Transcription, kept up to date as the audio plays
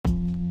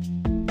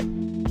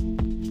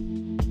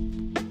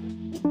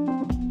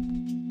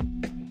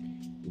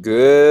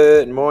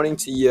Good morning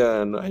to you.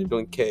 And I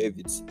don't care if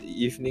it's the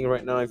evening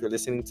right now. If you're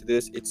listening to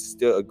this, it's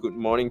still a good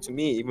morning to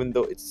me, even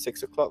though it's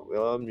 6 o'clock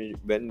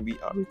when we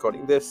are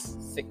recording this.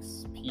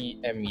 6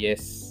 p.m.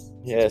 Yes. 6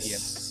 Yes. PM.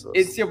 So-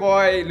 It's your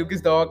boy Lucas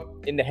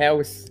Dog in the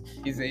house.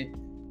 He's a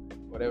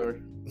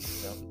whatever.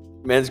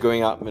 Man's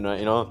growing up,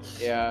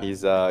 Yeah.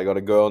 He's got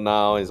a girl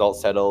now. He's all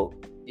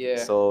settled. Yeah.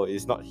 So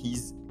it's not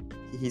he's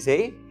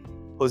a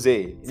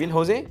Jose. You mean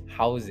Jose?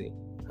 Housing.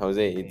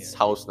 Jose. It's Yeah.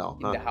 house now.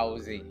 In the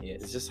housing.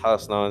 It's Yes. just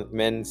house now.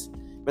 Man's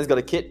got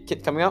a kid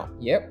coming out.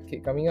 Yep.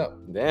 Kid coming up.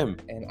 Damn.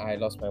 And I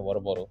lost my water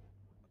bottle.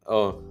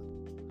 Oh.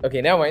 Okay.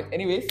 Never mind.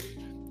 Anyways.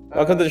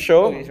 Welcome to the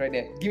show. Oh, it's right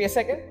there. Give me a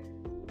second.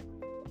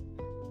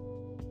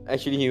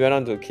 Actually, he went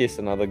on to kiss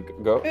another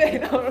girl.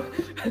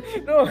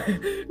 no,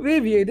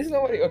 baby. This is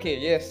not what. Okay.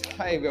 Yes.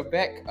 Hi. We're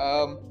back.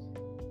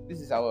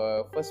 This is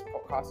our first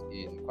podcast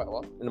in quite a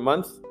while. In a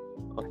month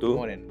or two?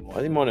 More than.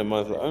 I think more than a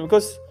month.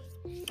 Because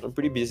I'm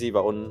pretty busy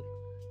with my own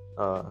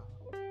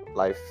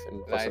life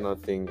and personal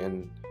thing,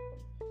 and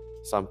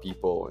some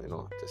people,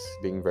 just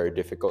being very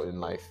difficult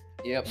in life.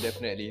 Yep,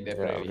 definitely.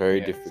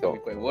 very difficult. Some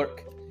people at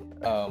work.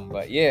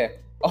 But yeah,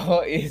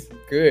 all is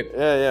good.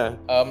 Yeah.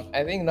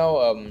 I think now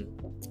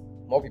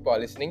more people are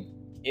listening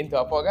into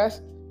our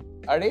podcast.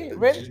 Are they,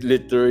 Brent?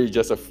 Literally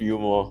just a few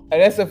more.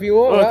 There's a few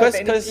more. Because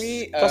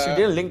technically, we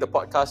didn't link the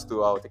podcast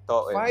to our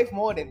TikTok. 5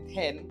 more than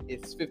 10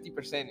 is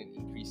 50% in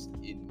increase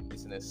in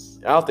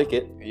listeners. I'll take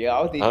it. Yeah,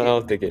 I'll take I'll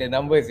it. take it. The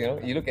numbers,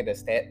 you look at the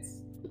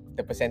stats,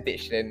 the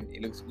percentage, then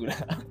it looks good.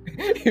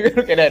 If you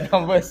look at the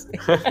numbers,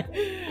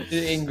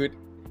 it ain't good.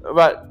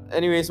 But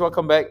anyways,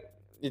 welcome back.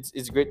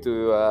 It's great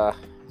to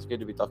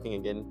be talking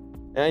again,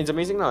 and it's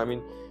amazing now. I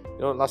mean,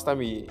 last time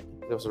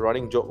there was a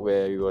running joke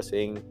where we were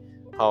saying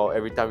how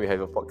every time we have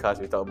a podcast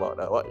we talk about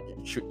what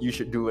you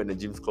should do when the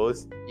gym's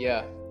closed.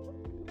 Yeah.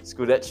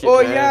 Screw that shit.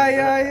 Oh, man.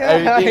 yeah.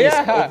 Everything is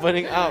Yeah.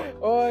 opening up.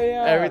 Oh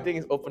yeah. Everything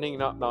is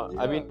opening up now.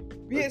 Yeah. I mean,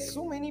 we had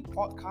so many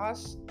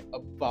podcasts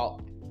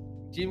about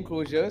gym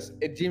closures,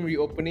 a gym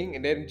reopening,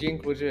 and then gym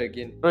closure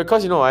again.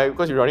 because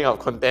because you're running out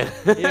of content.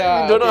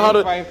 Yeah. we don't know how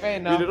to. Fair We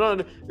enough. don't know. How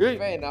to,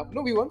 Fair enough.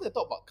 No, we wanted to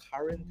talk about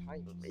current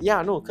times.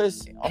 Yeah, no,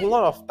 because a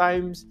lot of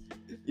times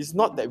it's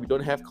not that we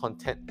don't have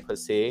content per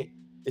se.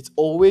 It's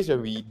always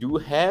when we do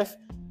have,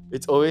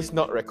 it's always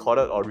not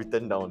recorded or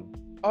written down.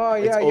 Oh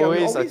It's yeah, yeah.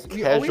 always a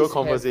we casual always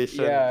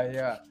conversation.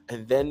 Yeah.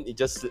 And then it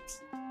just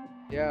slips.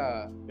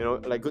 Yeah.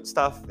 Like good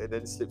stuff, and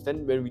then slips.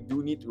 Then when we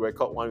do need to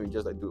record one, we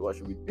just like, dude, what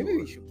should we do? Maybe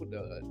we should put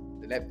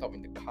the laptop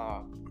in the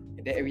car,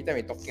 and then every time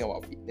we're talking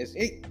about fitness,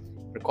 hey,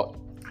 record.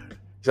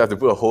 Just have to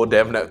put a whole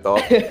damn laptop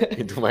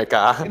into my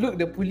car. Look,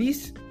 the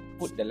police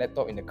put the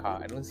laptop in the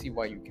car. I don't see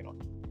why you cannot.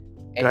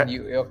 And Right.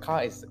 your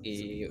car is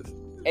a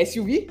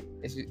SUV?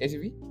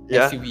 SUV?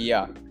 Yeah. SUV,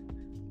 yeah.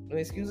 No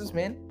excuses,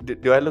 man.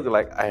 Do I look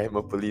like I am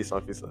a police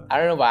officer? I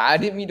don't know, but I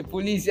did meet the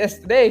police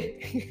yesterday.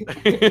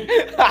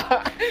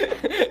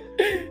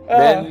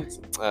 Then,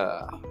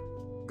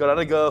 got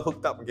another girl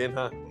hooked up again,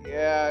 huh?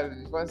 Yeah,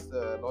 she wants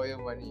the lawyer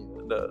money.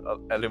 The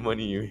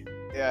alimony, you mean?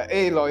 Yeah,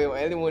 hey,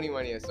 alimony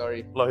money,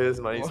 sorry. Lawyer's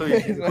money. So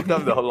Lawyer's you hooked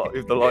up money.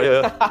 with the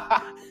lawyer,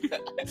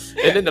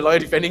 and then the lawyer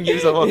defending you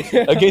somehow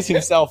against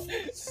himself.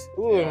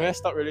 Ooh, Yeah.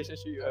 messed up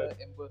relationship.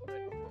 Amber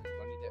Heard,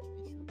 Johnny Depp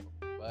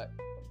issue. But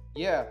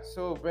yeah,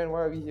 so Brent, what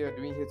are we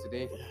doing here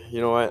today?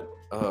 You know what?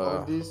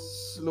 On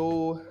this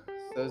slow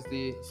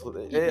Thursday. So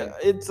evening.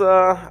 it's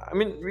I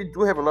mean, we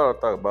do have a lot to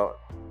talk about.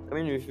 I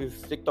mean,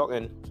 with TikTok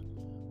and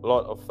a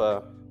lot of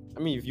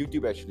with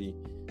YouTube actually,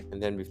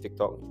 and then with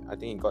TikTok, I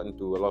think it got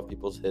into a lot of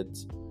people's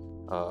heads.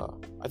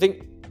 I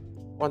think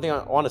one thing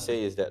I want to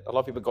say is that a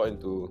lot of people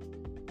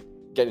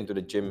get into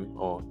the gym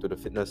or to the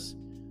fitness,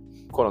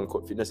 quote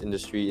unquote fitness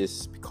industry,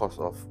 is because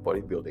of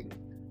bodybuilding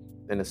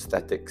and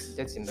aesthetics.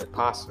 That's in the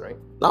past, right?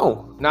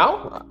 Now,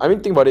 Now? I mean,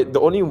 think about it. The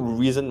only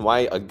reason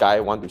why a guy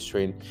wants to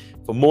train,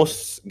 for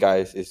most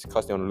guys, is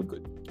because they want to look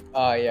good.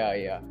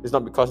 Yeah. It's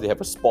not because they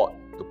have a sport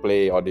to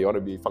play or they want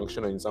to be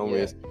functional in some Yeah.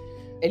 ways.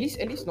 At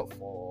least not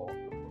for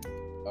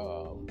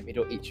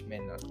middle-aged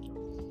men.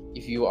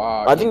 If you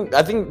are I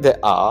think there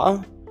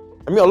are.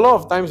 I mean, a lot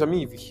of times, if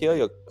you hear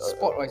your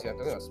sport-wise, you're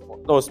talking about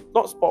sport. no, it's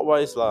not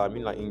sport-wise lah. I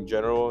mean, like in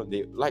general,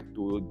 they like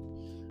to,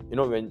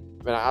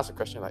 when I ask a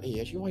question like, hey,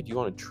 actually, why do you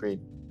want to train?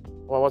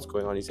 What's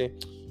going on? You say,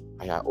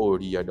 I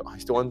already, I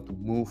still want to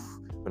move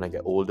when I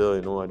get older.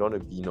 I don't want to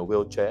be in a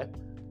wheelchair.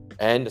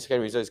 And the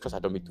second reason is because I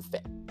don't be too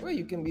fat. Well,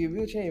 you can be a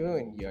wheelchair even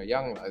when you're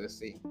young, I just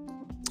say.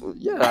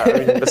 Yeah, I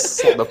mean,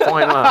 that's not the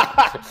point lah.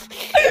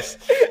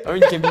 I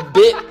mean, you can be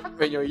dead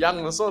when you're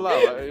young also lah.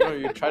 But,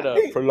 you try to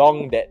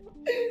prolong that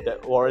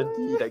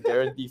warranty, that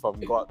guarantee from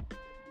God.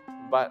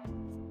 But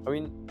I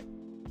mean,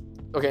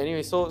 okay.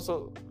 Anyway,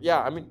 so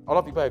yeah. I mean, a lot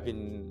of people have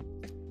been,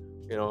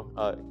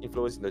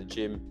 influenced in the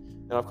gym,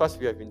 and of course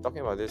we have been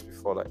talking about this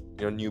before, like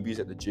newbies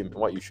at the gym and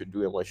what you should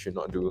do and what you should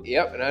not do.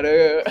 Yep,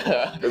 another.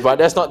 But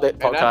that's not that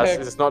podcast.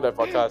 Another It's not that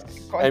podcast.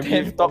 And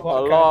content we've talked a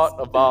podcast. lot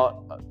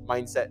about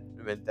mindset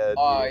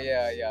mentality.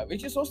 Yeah.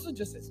 Which is also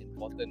just as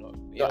important.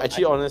 No,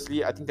 actually,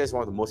 honestly, I think that's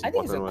one of the most I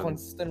think it's a important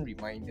ones. constant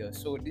reminder.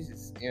 So this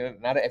is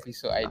another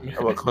episode idea.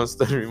 About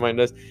constant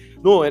reminders.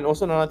 No, and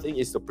also another thing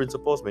is the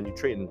principles when you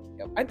train.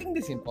 Yeah, I think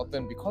this is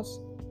important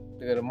because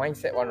the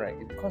mindset one, right?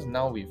 Because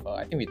now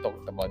I think we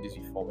talked about this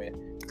before, where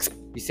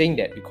we're saying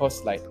that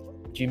because like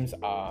clubs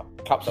are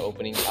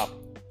opening up,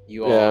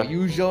 your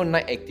usual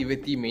night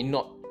activity may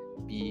not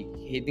be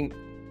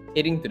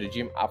heading to the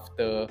gym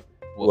after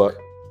work.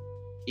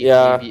 It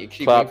may be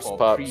actually clubs, going for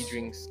pubs. free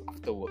drinks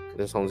after work.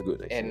 That sounds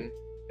good. Actually. And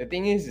the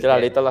thing is,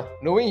 later lah.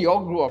 knowing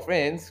your group of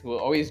friends who will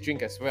always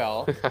drink as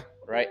well,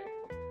 right?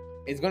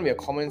 It's going to be a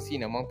common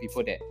scene among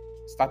people that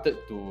started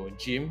to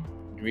gym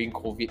during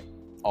COVID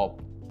or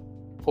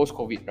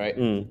post-COVID, right?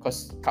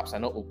 Because clubs are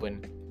not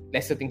open,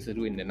 lesser things to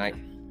do in the night.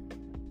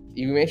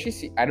 You may actually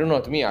see, I don't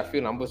know, to me, I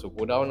feel numbers will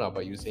go down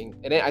by you saying,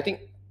 and then I think,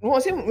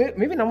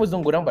 maybe numbers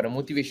don't go down, but the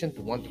motivation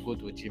to want to go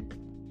to a gym,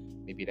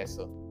 maybe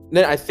lesser.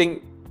 Then I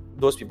think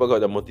those people got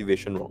the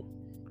motivation wrong.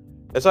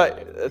 That's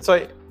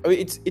why. I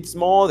mean, it's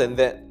more than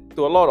that.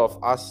 To a lot of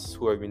us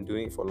who have been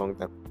doing it for a long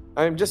time,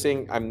 I'm just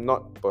saying I'm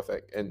not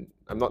perfect and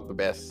I'm not the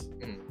best,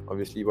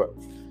 obviously. But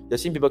you've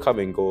seen people come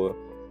and go,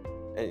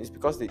 and it's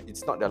because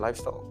it's not their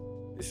lifestyle.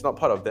 It's not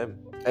part of them.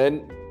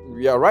 And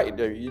we are right.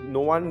 No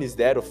one is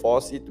there to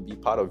force it to be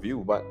part of you.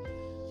 But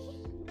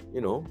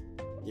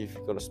if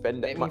you're gonna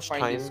spend that much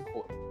time, this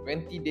quote: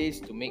 20 days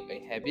to make a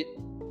habit.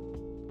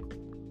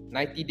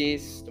 90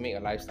 days to make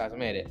a lifestyle,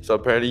 something like that. So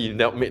apparently you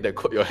not made that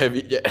quote your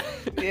habit yet.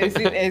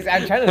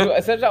 I'm trying to do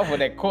a search out for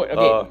that quote.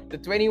 Okay, the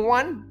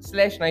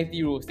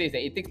 21/90 rule states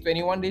that it takes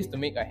 21 days to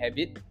make a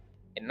habit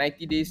and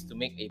 90 days to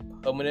make a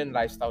permanent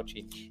lifestyle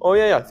change. Oh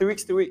yeah, 3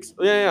 weeks, 2 weeks.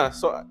 Oh yeah.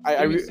 So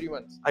 3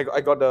 months.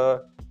 I got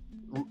the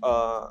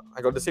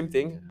same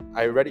thing.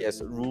 I read it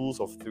as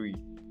rules of 3.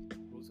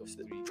 Rules of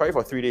 3. Try it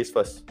for 3 days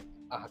first.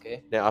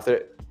 Okay. Then after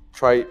that,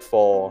 try it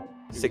for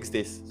 6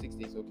 days. 6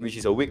 days, okay. Which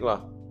is a week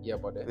lah. Yeah,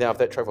 about that. Then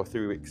after that, try for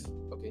 3 weeks.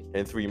 Okay.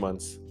 And 3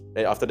 months.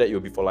 Then after that, you'll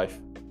be for life.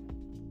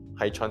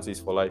 High chance is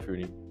for life,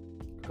 really.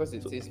 Because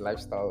it says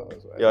lifestyle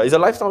as well. Yeah, it's a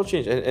lifestyle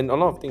change and a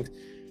lot of things.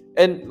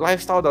 And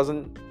lifestyle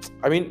doesn't...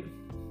 I mean...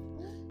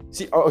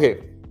 See,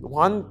 okay.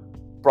 One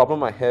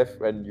problem I have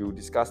when you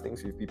discuss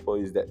things with people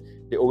is that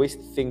they always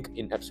think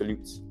in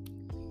absolutes.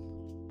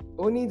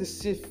 Only the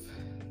Sith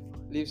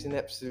lives in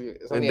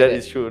absolute. And that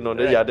is true. No,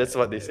 right. That's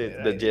what they say.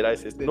 Right. The Jedi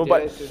says. But a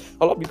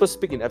lot of people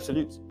speak in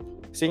absolutes.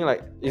 Saying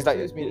like it's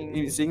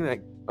saying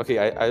like okay,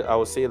 I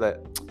will say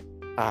that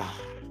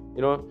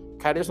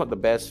cardio is not the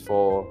best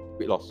for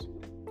weight loss.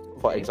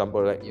 For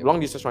example, like long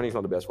distance running is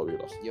not the best for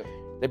weight loss. Yep.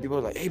 Then people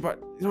are like, hey, but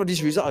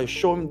this result has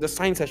shown, the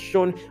science has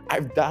shown,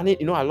 I've done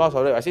it, I lost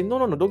all that. I say, no,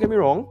 don't get me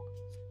wrong,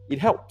 it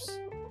helps.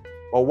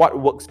 Or what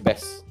works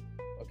best?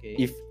 Okay.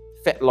 If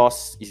fat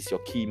loss is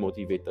your key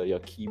motivator, your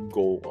key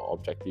goal or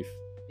objective.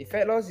 If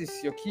fat loss is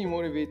your key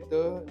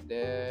motivator,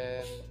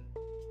 then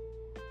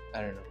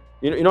I don't know.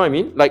 You know what I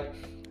mean? Like,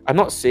 I'm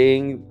not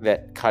saying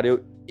that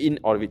cardio in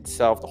or of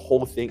itself, the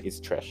whole thing is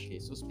trash. Okay,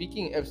 so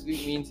speaking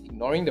absolute means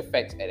ignoring the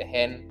facts at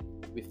hand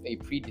with a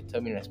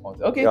predetermined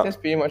response. Okay, that's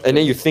pretty much. And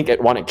then you think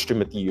at one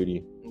extremity,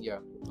 really. Yeah.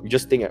 You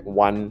just think at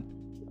one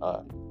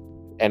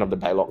end of the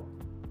dialogue.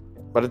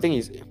 But the thing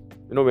is,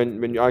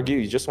 when you argue,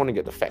 you just want to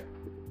get the fact,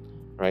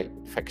 right?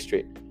 Fact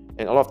straight.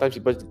 And a lot of times,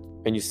 people,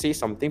 when you say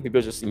something,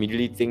 people just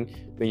immediately think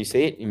when you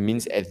say it, it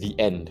means at the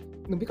end.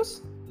 No,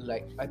 because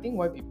I think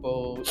why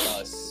people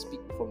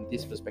speak from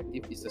this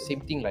perspective is the same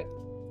thing. Like,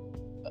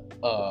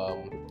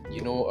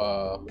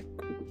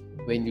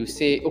 when you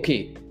say,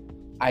 okay,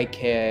 I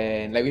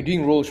can, like we're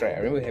doing rows, right? I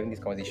remember having this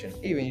conversation.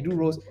 Hey, when you do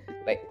rows,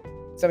 like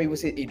some people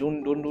say, hey,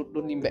 don't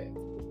lean back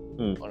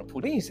on a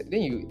pull. Then you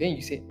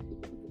say,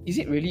 is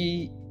it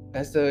really?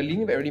 Does the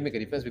leaning back really make a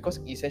difference? Because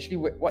essentially,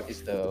 what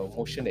is the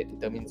motion that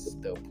determines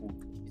the pull?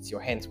 It's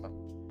your hands,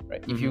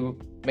 right? Mm-hmm. If you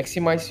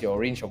maximize your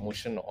range of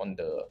motion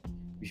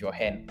with your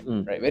hand,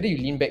 right? Whether you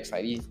lean back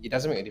slightly, it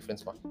doesn't make a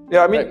difference,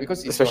 Yeah, I mean, right?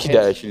 Because especially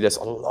that actually, there's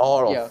a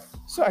lot of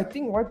So I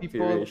think why people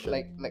variation.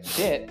 like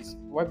that is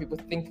why people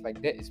think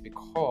like that is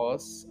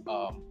because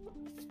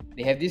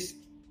they have this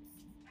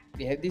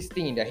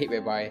thing in their head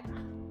whereby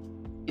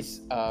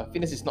it's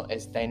fitness is not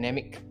as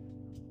dynamic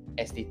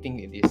as they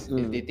think it is.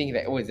 They think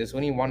that there's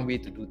only one way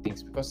to do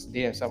things because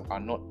they themselves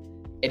are not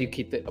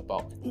educated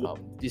about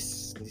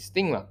this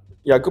thing lah.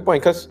 Yeah, good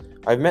point. Because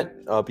I've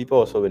met people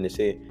also when they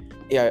say,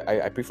 "Yeah,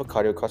 I prefer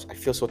cardio because I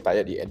feel so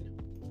tired at the end."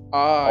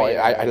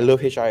 I love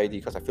HIIT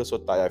because I feel so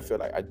tired. I feel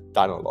like I've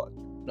done a lot.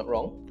 Not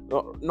wrong.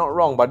 Not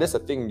wrong, but that's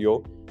the thing,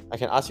 yo. I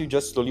can ask you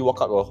just slowly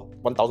walk up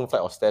 1,000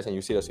 flight of stairs and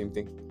you say the same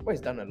thing. What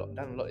is done a lot?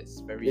 Done a lot is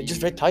very. They're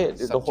just very tired.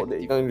 They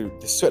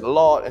sweat a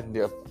lot and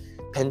they're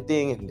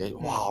panting and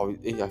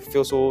I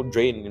feel so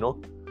drained.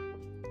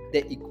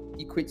 That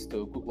equates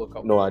to a good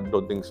workout. No, I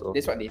don't think so.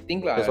 That's what they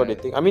think lah. That's what they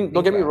think. I mean,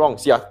 don't get me wrong.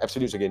 See,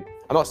 absolutes again.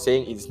 I'm not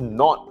saying it's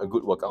not a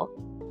good workout.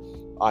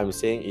 I'm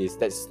saying is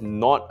that's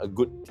not a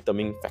good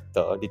determining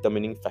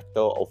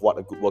factor of what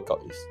a good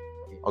workout is,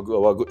 or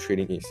what good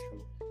training is.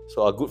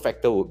 So a good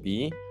factor would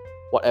be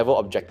whatever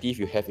objective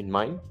you have in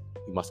mind,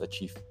 you must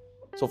achieve.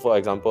 So for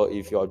example,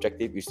 if your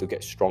objective is to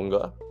get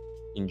stronger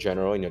in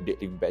general in your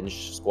deadlift,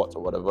 bench, squats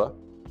or whatever,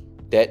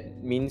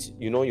 that means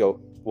you know your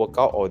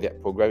workout or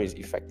that program is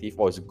effective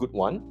or is a good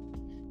one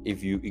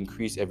if you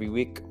increase every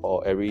week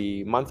or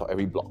every month or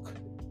every block.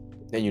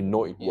 Then you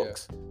know it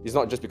works. It's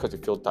not just because you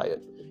feel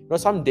tired. You know,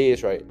 some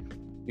days, right,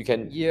 you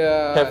can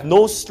have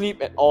no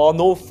sleep at all,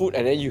 no food,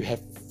 and then you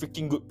have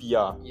freaking good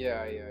PR.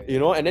 You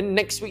know, and then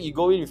next week you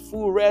go in with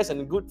full rest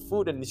and good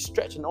food and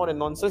stretch and all that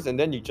nonsense, and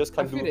then you just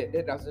can't I feel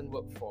that doesn't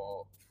work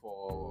for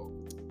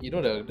you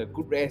know the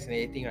good rest and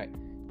everything, right?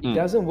 It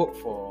doesn't work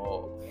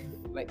for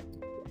like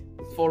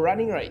for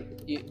running, right?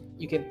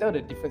 You can tell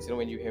the difference, you know,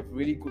 when you have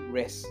really good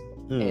rest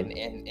and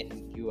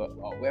you are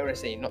well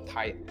rested and you're not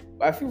tired.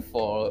 But I feel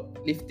for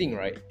lifting,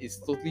 right, it's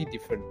totally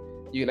different.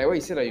 You like what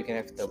you said, like you can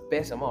have the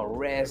best amount of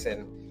rest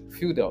and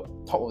feel the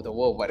top of the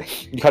world, but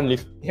you can't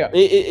lift. Yeah,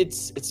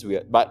 it's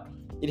weird, but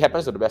it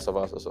happens to the best of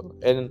us also,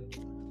 and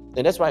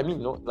that's what I mean.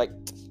 You know, like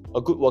a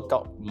good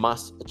workout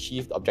must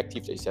achieve the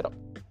objective that you set up.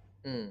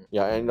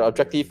 Yeah, and the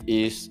objective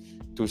is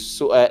to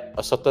sweat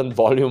a certain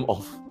volume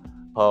of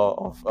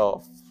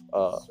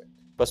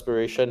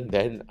perspiration.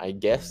 Then I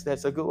guess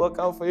that's a good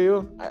workout for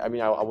you. I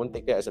mean, I won't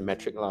take that as a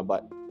metric lah,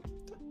 but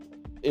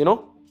you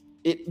know,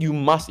 you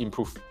must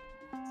improve.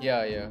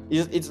 Yeah.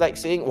 It's like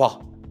saying,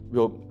 wow,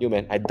 yo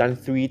man, I done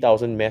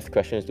 3,000 math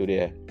questions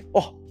today.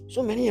 Oh,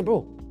 so many,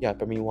 bro. Yeah,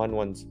 primary 1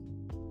 once.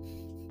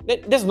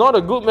 That's not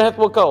a good math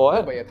workout, what?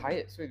 No, but you're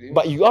tired. So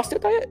but you are still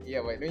tired.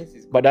 Yeah, but it means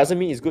it's good. But doesn't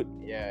mean it's good.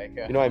 Yeah.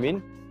 You know what I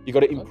mean? You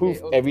gotta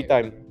improve every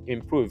time.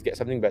 Improve, get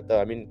something better.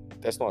 I mean,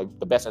 that's not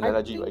the best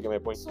analogy, but I get my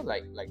point. So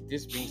like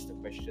this brings the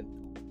question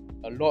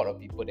to a lot of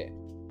people that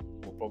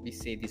will probably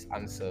say this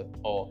answer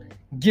or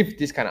give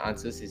this kind of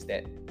answers is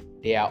that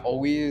they are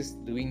always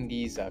doing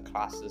these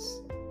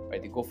classes,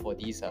 right? They go for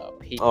these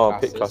paid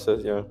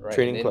classes. Yeah. Right?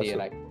 Training and then classes. they're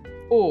like,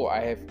 oh,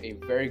 I have a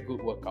very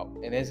good workout.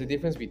 And there's a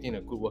difference between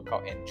a good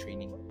workout and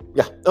training.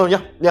 Yeah. Oh,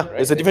 yeah. Right?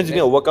 There's a difference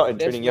between a workout and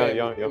training.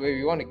 Where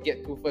we want to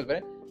get to first. But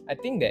then I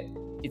think that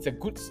it's a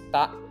good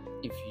start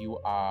if you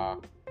are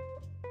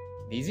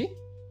lazy.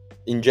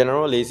 In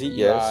general, lazy, yes.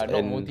 You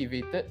are not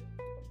motivated.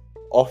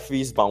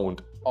 Office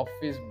bound,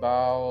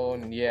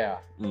 yeah.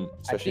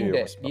 I think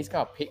that these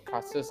kind of paid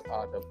classes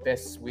are the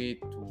best way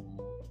to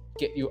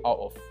get you out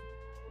of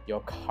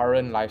your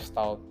current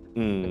lifestyle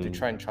and to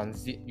try and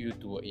transit you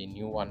to a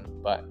new one.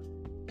 But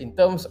in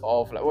terms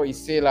of like what you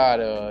say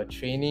the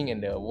training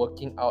and the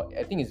working out,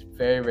 I think it's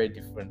very, very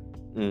different.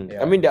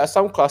 I mean, there are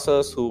some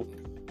classes who,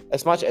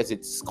 as much as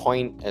it's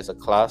coined as a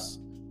class,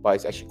 but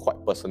it's actually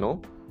quite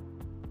personal.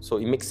 So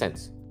it makes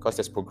sense because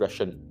there's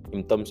progression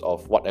in terms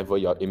of whatever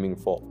you're aiming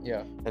for.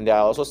 Yeah. And there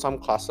are also some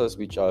classes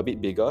which are a bit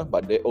bigger,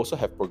 but they also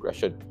have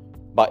progression,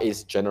 but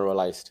it's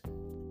generalized.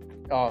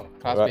 Oh,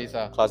 class-based.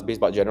 Right? Class-based,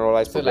 but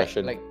generalized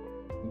progression. Like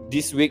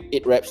this week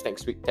 8 reps,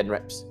 next week 10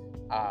 reps.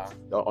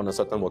 On a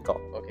certain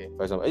workout. Okay.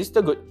 For example, it's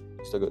still good.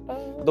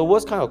 The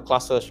worst kind of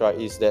classes, right,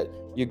 is that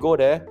you go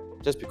there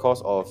just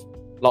because of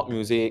loud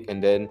music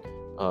and then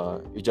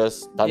you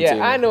just dancing.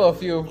 Yeah, I know a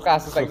few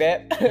classes like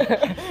that.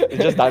 You're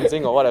just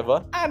dancing or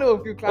whatever. I know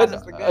a few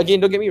classes like that.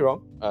 Again, don't get me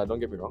wrong. I'm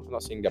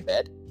not saying they're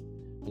bad.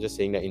 I'm just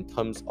saying that in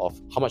terms of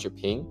how much you're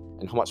paying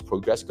and how much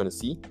progress you're gonna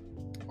see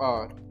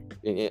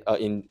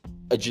in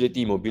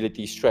agility,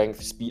 mobility,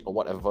 strength, speed, or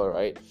whatever,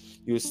 right?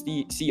 You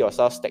see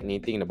yourself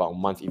stagnating in about a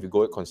month if you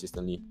go it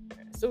consistently.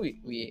 So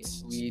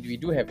we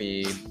do have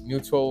a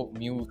mutual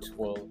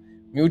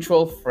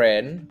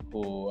friend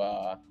who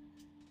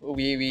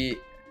we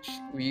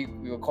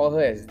will call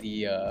her as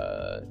the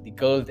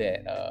girl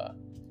that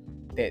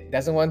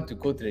doesn't want to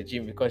go to the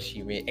gym because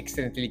she may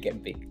accidentally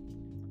get big.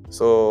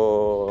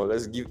 So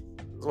let's give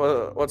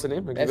what's her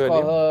name? Let's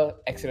call her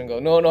accident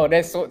girl. No,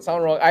 that's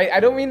sound wrong. I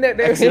don't mean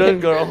that.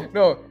 Accident girl.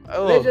 No.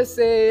 Let's just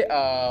say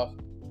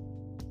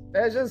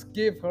let's just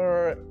give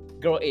her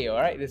girl A. All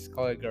right, let's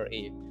call her girl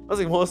A. What's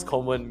the most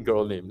common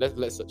girl name?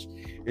 Let's search.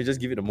 You just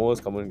give it the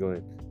most common girl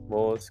name.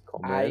 Most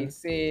common. I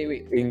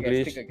say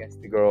English guess,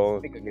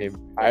 girl name.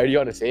 I already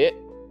want to say it.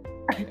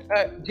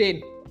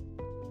 Jane.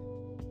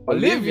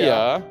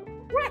 Olivia.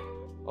 What?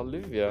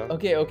 Olivia.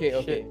 Okay.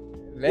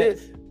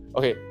 Let's.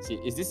 Okay. See,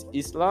 is this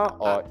Isla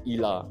or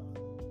Ila?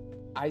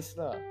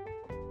 Isla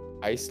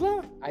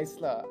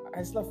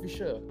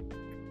Fisher.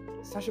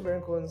 Sacha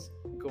Baron Cohen's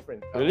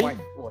girlfriend. Really? Wife.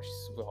 Oh,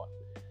 she's super hot.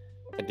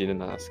 I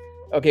didn't ask.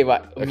 Okay,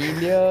 but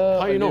Amelia,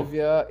 How you know?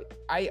 Olivia,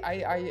 I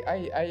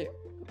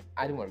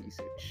don't want to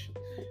research.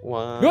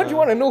 Wow. Don't you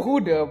want to know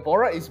who the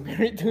Borat is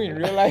married to in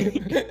real life?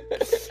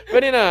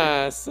 Very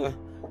nice.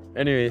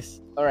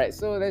 Anyways. Alright,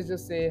 so let's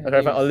just say her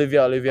Okay, fine.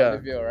 Olivia. Olivia,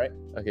 right?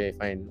 Okay,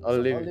 fine. So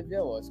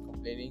Olivia was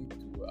complaining to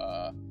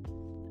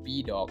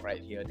B-Dog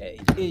right here that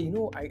hey, you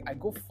know, I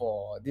go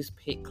for this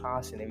paid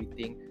class and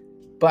everything,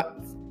 but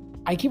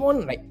I keep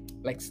on like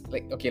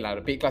okay lah,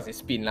 the paid class is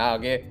spin lah,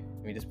 okay?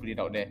 Let me just put it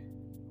out there.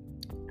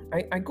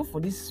 I go for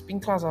this spin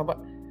class but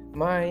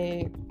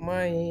my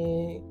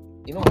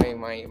you know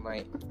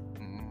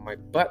my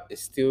butt is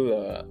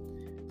still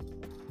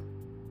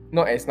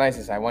not as nice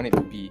as I want it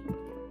to be.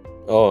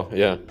 Oh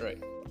yeah.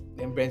 Right.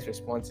 then Brand's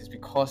response is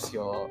because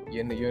you're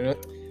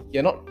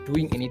not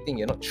doing anything,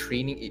 you're not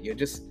training it, you're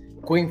just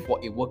going for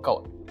a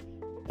workout.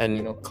 And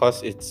you know.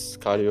 cause it's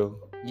cardio,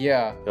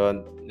 Yeah.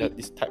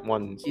 it's type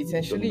 1.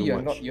 Essentially,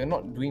 don't do you're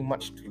not doing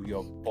much to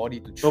your body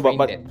to No, train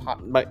but that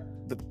part. like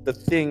the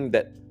thing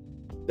that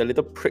the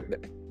little prick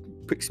that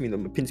pins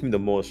me the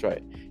most,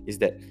 right, is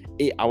that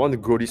hey, I want to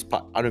grow this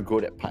part, I want to grow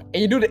that part.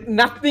 And you do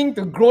nothing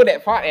to grow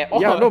that part at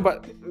all. Yeah, no,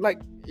 but like,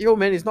 yo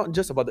man, it's not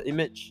just about the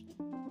image.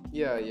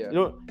 Yeah. You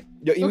know,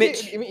 your Okay,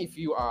 image. I mean, if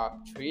you are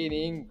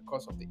training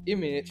because of the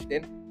image,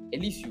 then at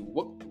least you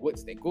work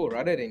towards that goal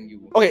rather than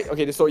you.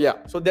 Okay, so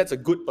yeah, so that's a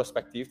good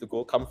perspective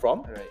to come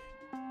from. Right.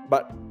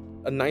 But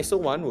a nicer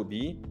one would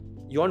be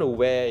you want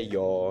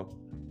to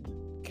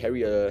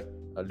carry a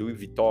Louis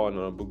Vuitton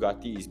or a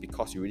Bugatti is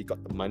because you really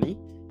got the money,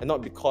 and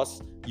not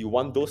because you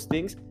want those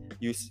things.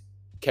 You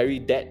carry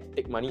that,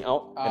 take money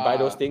out, and buy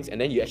those things,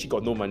 and then you actually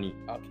got no money.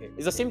 Okay.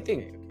 It's the same thing,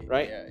 okay.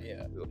 right?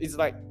 Yeah. It's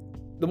like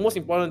the most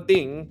important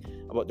thing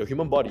about the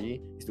human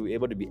body is to be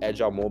able to be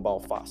agile, mobile,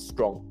 fast,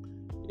 strong.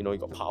 You know, you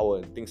got power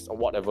and things or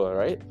whatever,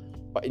 right?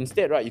 But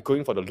instead, right, you're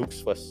going for the looks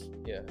first.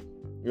 Yeah.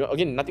 You know,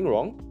 again, nothing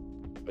wrong.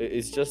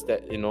 It's just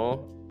that, you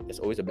know, there's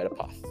always a better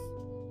path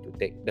to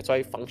take. That's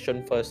why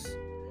function first,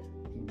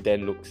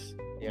 then looks.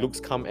 Yeah. Looks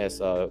come as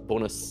a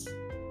bonus.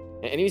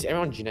 And anyways,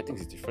 everyone's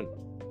genetics is different.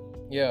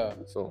 Yeah.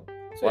 So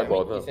why why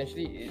bother?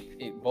 Essentially,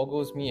 it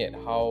boggles me at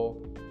how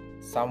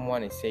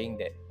someone is saying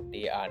that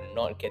they are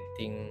not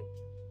getting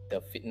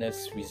the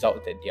fitness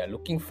result that they are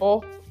looking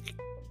for,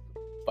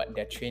 but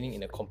they're training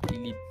in a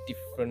completely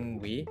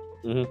different way.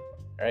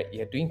 Right?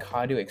 You're doing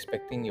cardio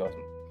expecting your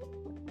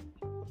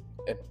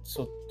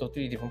so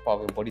totally different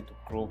part of your body to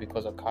grow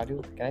because of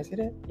cardio. Can I say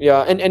that?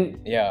 Yeah, and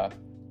yeah.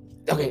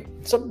 Okay,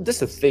 so that's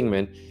the thing,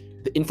 man.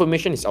 The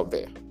information is out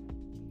there.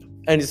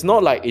 And it's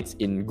not like it's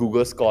in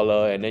Google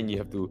Scholar and then you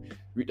have to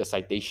read the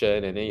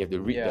citation and then you have to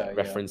read the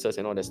references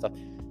and all that stuff.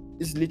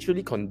 It's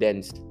literally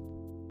condensed.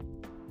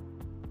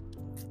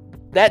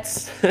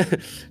 That's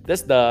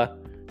that's the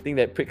thing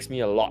that pricks me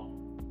a lot.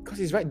 Because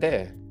it's right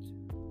there.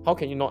 How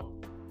can you not?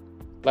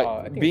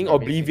 Like, being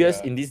oblivious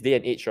in this day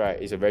and age, right,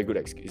 is a very good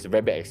excuse. It's a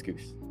very bad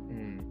excuse.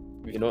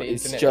 You know,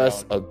 it's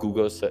just a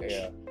Google search.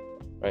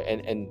 Right?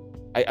 And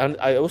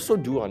I also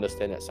do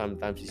understand that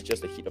sometimes it's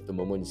just the heat of the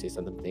moment you say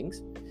certain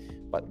things.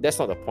 But that's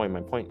not the point.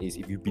 My point is,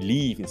 if you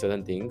believe in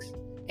certain things,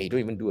 and you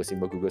don't even do a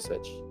simple Google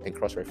search and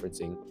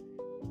cross-referencing,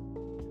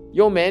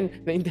 yo man,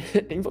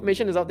 the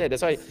information is out there.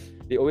 That's why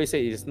they always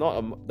say it's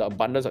not the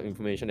abundance of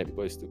information that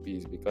people are stupid.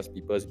 It's because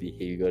people's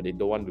behavior, they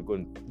don't want to go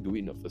and do it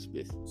in the first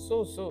place.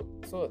 So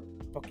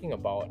talking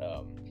about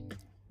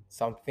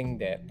talking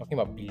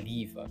about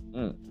belief,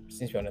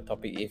 since we're on the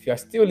topic, if you're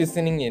still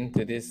listening in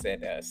to this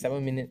at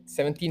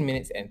 17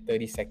 minutes and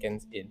 30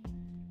 seconds in,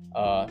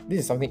 this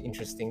is something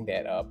interesting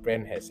that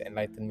Brent has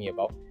enlightened me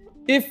about.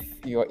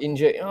 If you're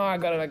injured, I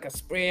got like a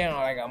sprain or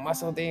like a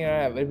muscle thing,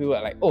 but people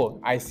are like, oh,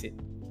 ice it.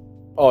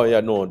 Oh yeah,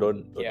 no,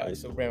 don't yeah,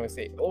 so Brent would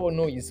say, oh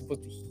no, you're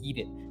supposed to heat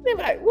it. And they're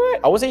like,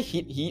 what? I would say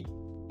heat.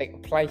 Like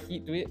apply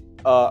heat to it?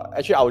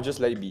 Actually, I would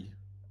just let it be.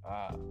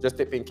 Just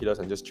take painkillers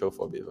and just chill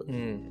for a bit.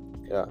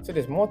 Yeah. So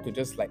there's more to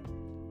just like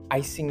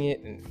icing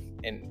it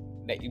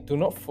and like you do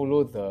not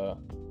follow the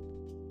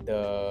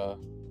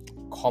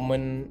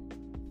common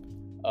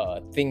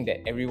thing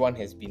that everyone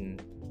has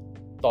been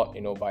taught,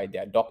 by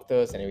their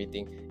doctors and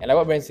everything. And like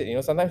what Brent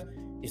said, sometimes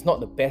it's not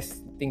the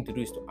best thing to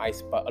do is to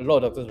ice, but a lot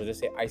of doctors will just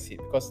say ice it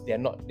because they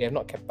have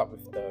not kept up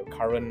with the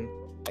current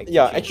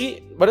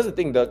actually, but that's the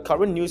thing, the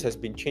current news has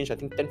been changed I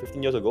think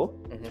 10-15 years ago.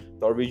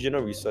 The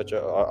original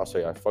researcher,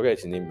 sorry, I forget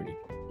his name really,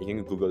 you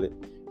can Google it,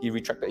 he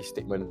retracted his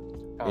statement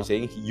and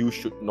saying you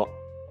should not.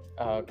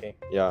 Okay.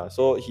 Yeah,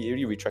 so he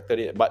really retracted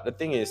it, but the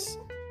thing is,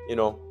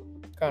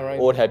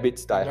 old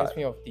habits die hard. Reminds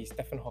me of the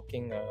Stephen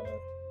Hawking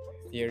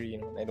theory,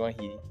 that one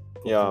he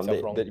proved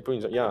himself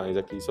wrong. Yeah,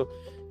 exactly. So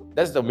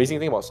that's the amazing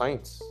thing about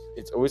science.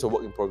 It's always a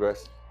work in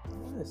progress. I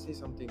want to say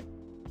something.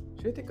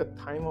 Should we take a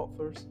time out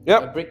first? Yeah.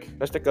 A break?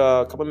 Let's take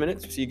a couple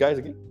minutes. See you guys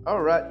again.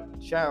 Alright.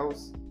 Ciao.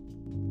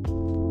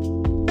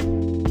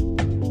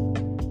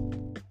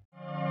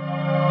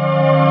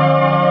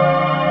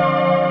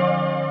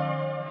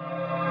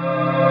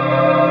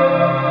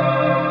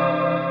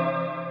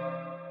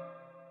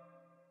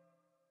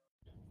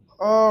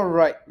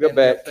 Alright. We're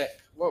back.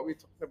 What we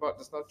talked about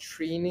just now,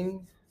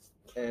 training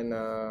and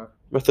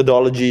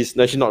methodologies.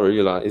 Actually, not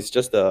really lah. It's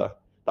just the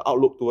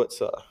outlook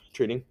towards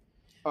training.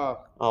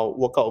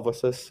 Workout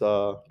versus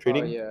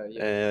training.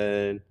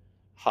 And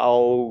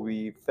how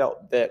we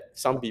felt that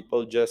some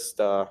people just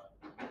would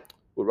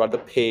rather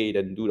pay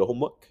than do the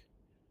homework.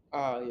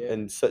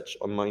 And search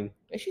online.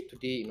 Actually,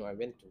 today, I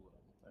went to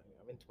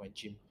my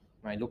gym,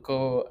 my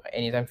local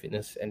Anytime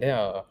Fitness, and there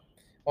are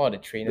all the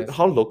trainers.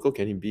 How local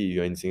can it be?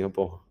 You're in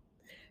Singapore.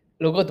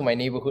 Local to my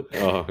neighborhood.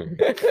 Oh.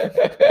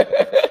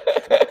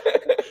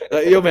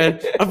 Like, yo man,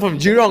 I'm from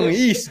Jurong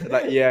East.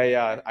 Like,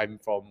 yeah, I'm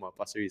from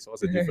Pasir Ris.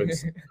 What's the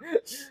difference?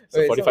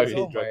 So 45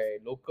 minutes drive. My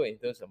local in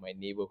terms of my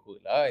neighborhood,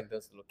 in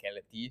terms of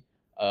locality.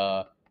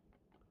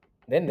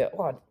 Then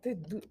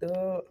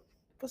the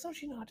personal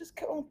trainer just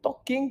kept on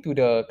talking to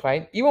the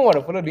client, even while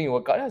the fellow doing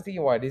workout. I was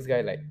thinking, why this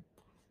guy like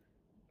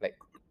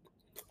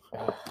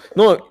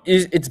No,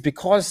 it's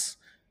because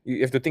you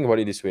have to think about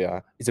it this way.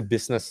 It's a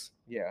business.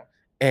 yeah.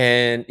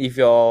 And if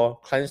your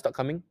clients start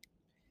coming,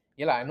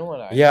 Yeah, lah, I know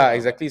lah. yeah,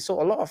 exactly.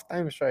 So a lot of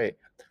times, right?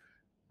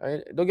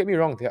 Don't get me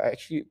wrong, there are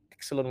actually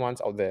excellent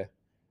ones out there.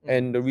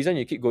 And the reason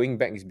you keep going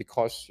back is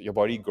because your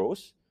body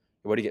grows,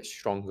 your body gets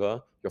stronger,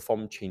 your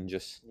form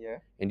changes. Yeah.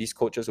 And these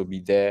coaches will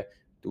be there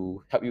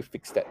to help you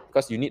fix that,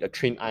 because you need a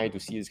trained eye to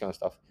see this kind of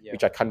stuff, Yeah.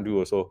 which I can't do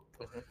also.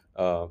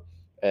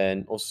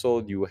 And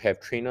also you have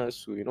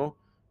trainers who,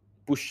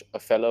 push a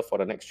fella for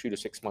the next 3 to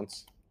 6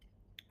 months.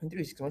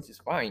 Until 6 months is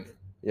fine.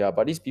 Yeah,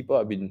 but these people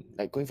have been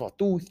like going for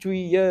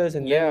 2-3 years,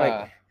 and then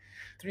like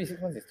 3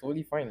 6 months is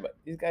totally fine. But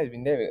this guy has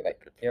been there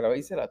like like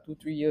you said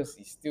 2-3 years.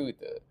 He's still with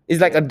the. It's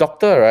like a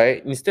doctor,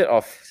 right? Instead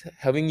of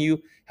helping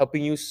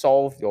you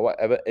solve your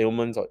whatever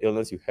ailments or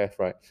illness you have,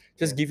 right?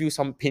 Just give you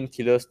some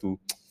painkillers to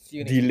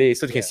delay,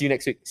 so they can see you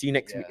next week, see you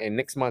next week, and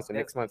next month, and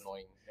next month.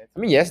 Annoying. I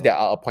mean, yes, there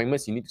are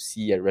appointments you need to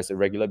see at a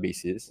regular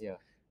basis. Yeah.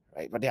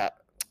 Right, but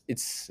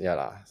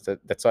so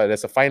that's why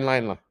there's a fine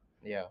line lah.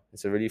 Yeah.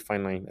 It's a really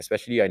fine line,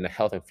 especially in the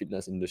health and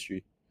fitness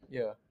industry.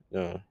 Yeah.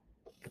 Yeah.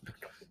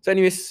 So,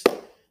 anyways,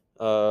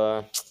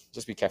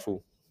 just be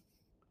careful.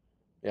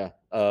 Yeah.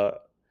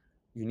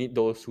 You need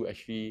those who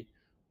actually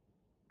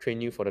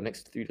train you for the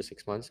next 3 to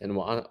 6 months and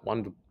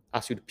want to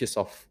ask you to piss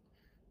off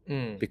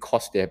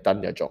because they have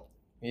done their job.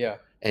 Yeah.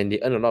 And they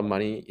earn a lot of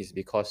money is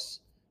because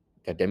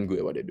they're damn good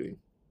at what they're doing,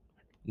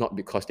 not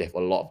because they have a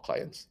lot of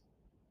clients.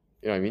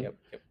 You know what I mean? Yep.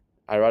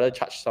 I'd rather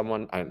charge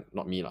someone,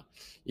 not me lah.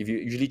 If you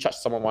usually charge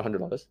someone $100,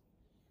 right,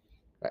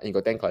 and you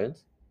got 10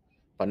 clients,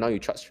 but now you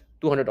charge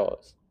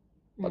 $200,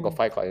 but got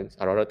 5 clients,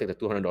 I'd rather take the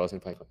 $200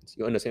 and 5 clients.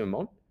 You earn the same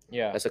amount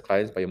as the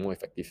clients, but you're more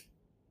effective.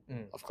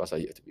 Of course,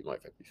 you have to be more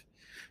effective.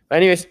 But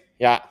anyways,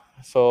 yeah.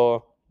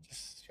 So,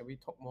 shall we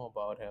talk more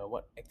about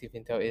what Active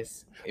Intel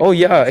is?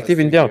 Active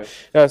Intel.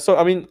 Yeah. So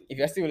I mean, if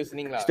you're still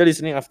listening,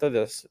 after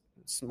this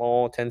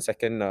small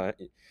 10-second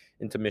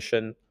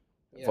intermission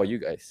for you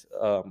guys,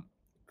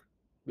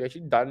 we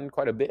actually done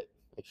quite a bit.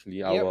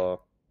 Actually, our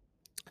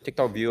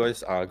TikTok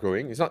viewers are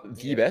growing. It's not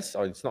the best,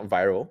 or it's not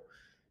viral.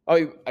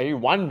 I mean,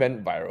 one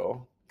went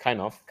viral,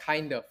 kind of.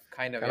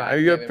 Yeah,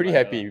 We're pretty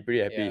happy.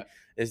 Yeah.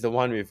 It's the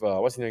one with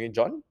what's his name again?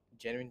 John?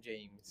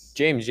 James.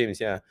 James.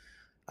 Yeah.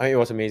 I mean, it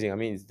was amazing. I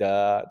mean, it's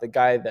the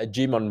guy that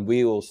gym on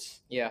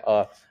wheels.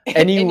 Yeah.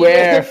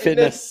 Anywhere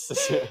fitness.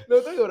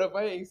 No, talking about the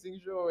Fire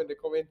Instinct show in the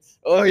comments.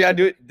 Oh yeah,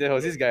 dude. There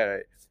was this guy,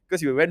 right?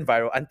 Because he went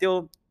viral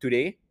until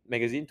Today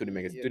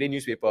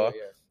newspaper.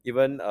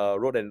 Even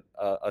wrote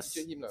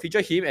feature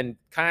him and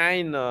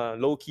kind of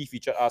low key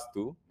feature us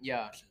too.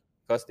 Yeah.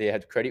 Because they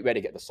had to credit where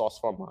they get the source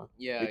from.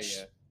 Which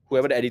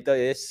whoever the editor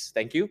is,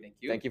 thank you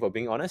for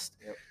being honest.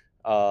 Yep.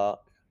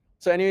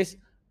 So anyways,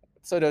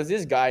 so there was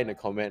this guy in the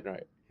comment,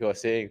 right? He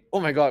was saying, "Oh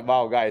my god,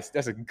 wow, guys,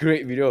 that's a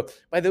great video.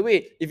 By the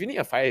way, if you need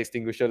a fire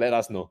extinguisher, let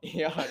us know."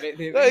 Yeah,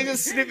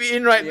 just slip it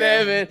in right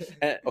there, man.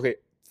 And okay,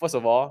 first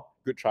of all,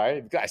 good try,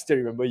 because I still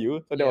remember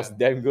you. So that was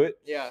damn good.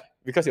 Yeah.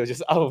 Because it was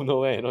just out of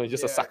nowhere,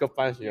 just a sucker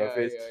punch in your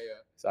face.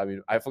 Yeah. So I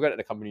mean, I forgot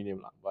the company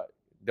name, but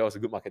that was a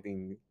good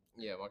marketing.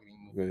 Yeah,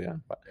 marketing move. Yeah,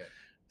 but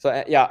so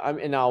I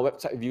mean, our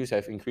website views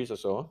have increased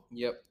also.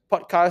 Yep.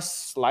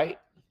 Podcast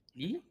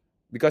slightly,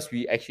 because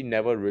we actually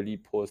never really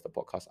post the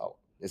podcast out.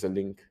 There's a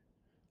link.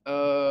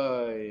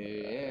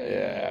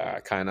 Yeah,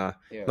 kinda.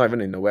 Yeah. Not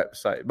even in the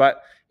website.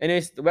 But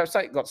anyways, the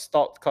website got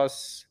stopped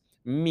because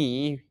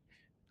me,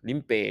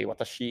 Limpe,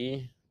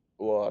 Watashi,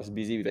 was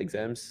busy with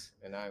exams.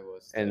 And I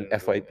was. And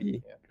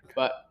FYP. Yeah.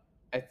 But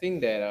I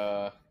think that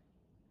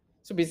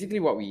so basically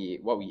what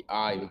we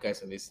are, if you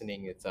guys are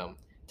listening, it's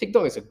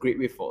TikTok is a great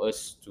way for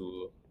us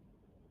to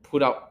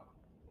put out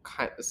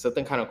a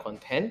certain kind of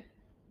content,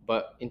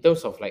 but in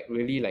terms of like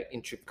really like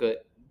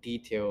intricate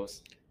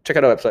details, check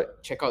out the website.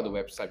 Check out the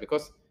website,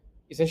 because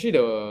essentially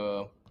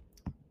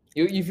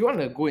if you want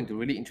to go into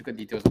really intricate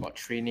details about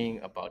training,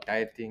 about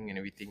dieting and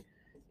everything,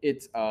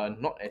 it's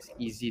not as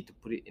easy to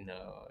put it in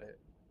a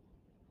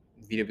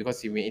video,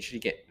 because you may actually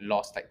get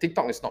lost. Like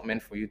TikTok is not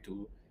meant for you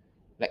to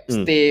like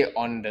stay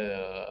on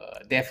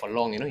there for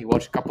long. You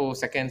watch a couple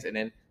seconds and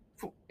then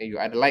you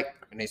either like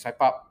and then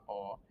swipe up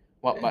or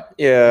what. But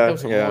in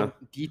terms of more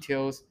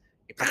details,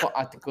 a proper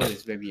article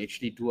is where we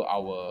actually do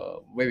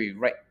where we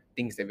write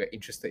things that we're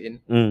interested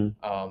in,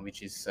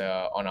 which is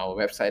on our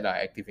website,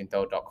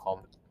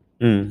 activeintel.com.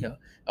 Yeah.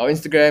 Our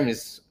Instagram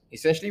is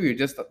essentially we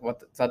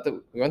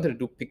wanted to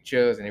do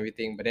pictures and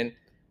everything, but then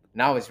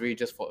now it's really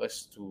just for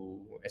us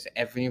as an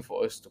avenue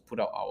for us to put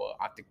out our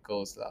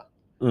articles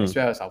as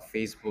well as our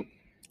Facebook.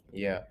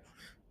 Yeah,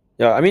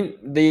 I mean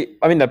the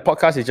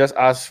podcast is just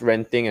us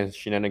ranting and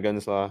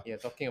shenanigans Yeah,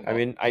 talking about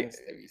things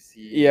that we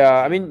see.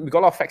 Yeah, I mean we got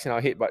a lot of facts in our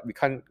head, but we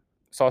can't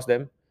source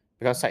them,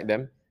 we can't cite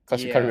them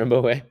because we can't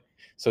remember where.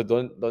 So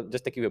don't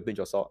just take it with a pinch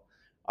of salt.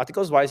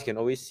 Articles wise, you can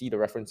always see the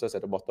references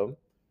at the bottom.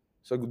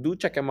 So do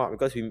check them out,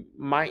 because we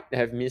might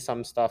have missed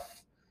some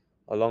stuff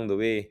along the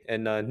way.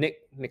 And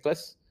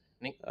Nicholas,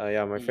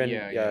 my friend,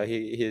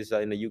 he's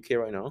in the UK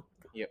right now.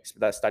 Yep.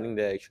 That's studying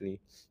there actually.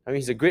 I mean,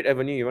 it's a great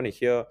avenue. You want to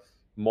hear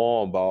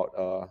more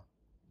about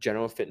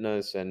general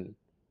fitness and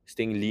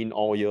staying lean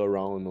all year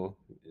round. No?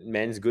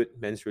 Man's good.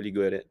 Man's really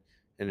good at it,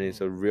 and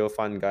he's a real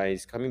fun guy.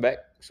 He's coming back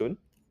soon.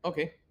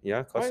 Okay. Yeah,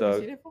 What cause was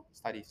he there for?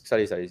 Studies.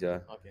 studies. Yeah,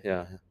 Okay.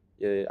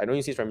 yeah. I know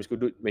he's since primary school,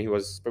 dude. When he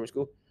was primary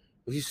school,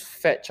 he's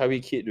fat, chubby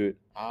kid, dude.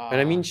 When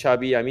I Ah. mean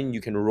chubby, I mean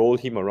you can roll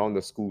him around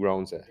the school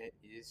grounds. That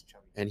is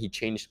chubby. And he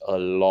changed a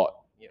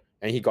lot. Yep.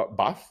 And he got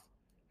buff,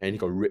 and he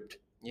got ripped.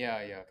 Yeah,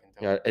 I can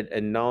tell. Yeah,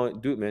 and now,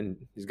 dude, man,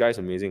 this guy's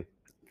amazing.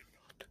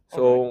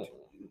 So, Alright.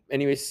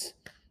 anyways,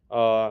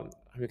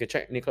 we can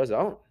check Nicholas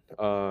out.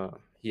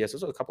 He has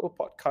also a couple of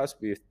podcasts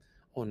with.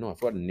 Oh no, I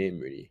forgot the name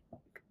already.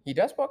 He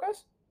does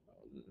podcast?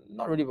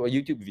 Not really, but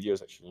YouTube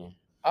videos actually.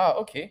 Ah,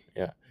 okay.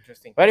 Yeah.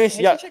 Interesting. But anyways,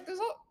 has yeah. he checked this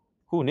out?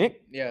 Who,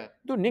 Nick? Yeah.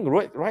 Dude, Nick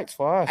writes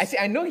for us.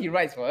 I know he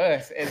writes for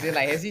us. As in,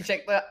 like, has he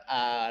checked the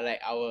like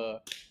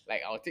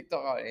our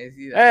TikTok out? Has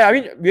he, like, I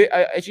mean,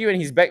 actually, when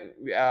he's back,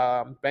 we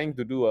are planning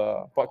to do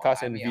a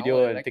podcast and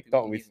video and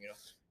TikTok with.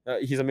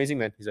 He's amazing,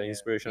 man. He's an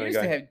inspirational We used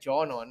guy. to have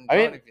John on. I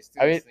mean- John, if you're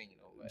still listening, you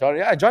know. But John,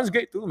 yeah, John's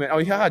great too, man. Oh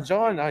yeah, John's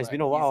John. great, It's been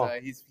but a while.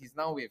 He's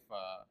now with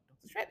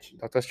Dr. Stretch.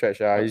 Dr. Stretch,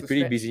 yeah, he's Dr.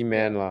 pretty Stretch, busy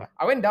man, lah.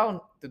 I went down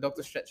to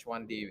Dr. Stretch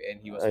one day and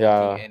he was Yeah.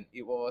 talking, and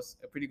it was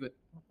a pretty good,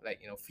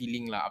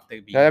 feeling lah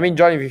after being. Yeah, I mean,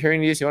 John, if you're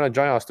hearing this, you want to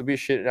join our stupid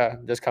shit,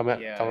 just come up.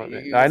 Yeah, come up,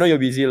 man. it I know was- you're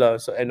busy, lah.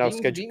 So and our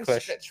being schedule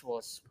clash. Stretch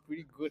was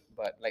pretty good,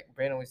 but like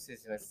Brand always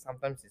says,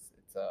 sometimes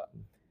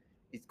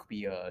it could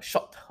be a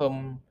short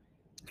term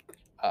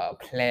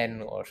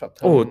plan or short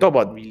term. Oh, talk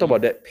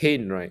about that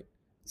pain, right?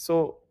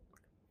 So,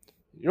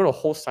 you know the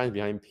whole science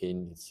behind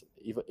pain. It's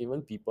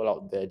even people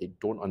out there, they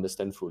don't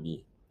understand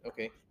fully,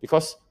 Okay.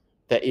 because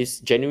there is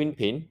genuine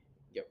pain.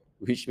 Yep.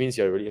 Which means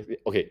you're really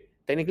okay.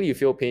 Technically, you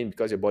feel pain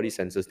because your body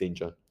senses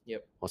danger.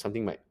 Yep. Or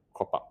something might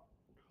crop up.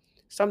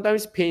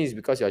 Sometimes pain is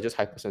because you're just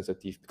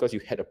hypersensitive because you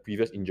had a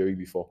previous injury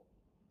before.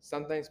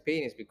 Sometimes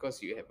pain is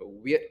because you have a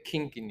weird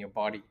kink in your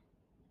body.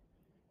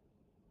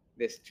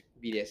 That's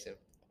BDSM.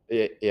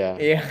 Yeah.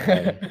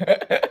 Yeah.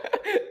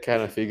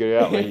 Kind of figure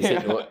it out when you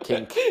said the word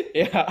kink.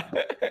 Yeah.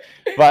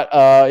 But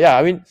yeah,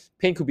 I mean,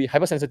 pain could be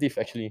hypersensitive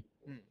actually.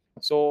 Mm.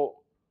 So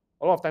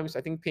a lot of times,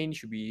 I think pain you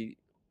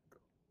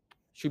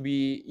should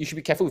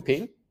be careful with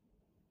pain.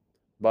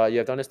 But you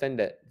have to understand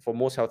that for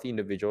most healthy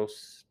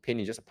individuals, pain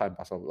is just a part and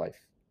parcel of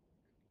life.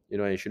 You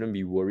know, and you shouldn't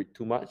be worried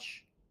too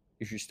much.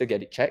 You should still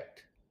get it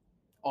checked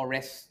Or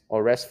rest.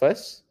 or rest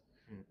first.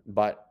 Mm.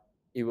 But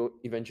it will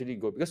eventually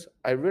go, because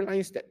I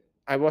realized that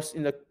I was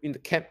in the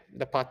camp,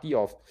 the party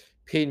of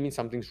pain means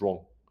something's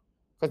wrong.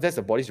 Because that's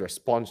the body's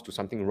response to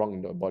something wrong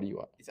in the body.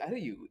 What? It's either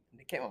you in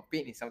the camp of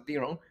pain is something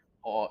wrong,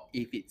 or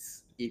if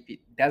it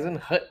doesn't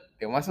hurt,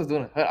 the muscles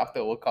don't hurt after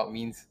a workout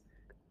means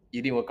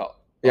you didn't work out.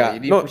 Or Yeah, you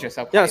didn't push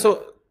yourself. Yeah, hard enough.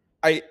 so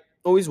I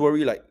always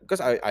worry, like,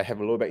 because I have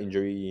a lower back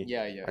injury,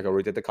 Yeah. I got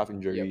rotator cuff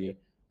injury. Yep.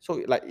 So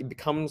like it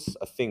becomes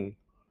a thing.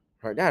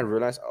 Right. Then I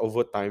realized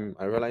over time,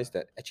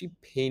 that actually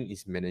pain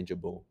is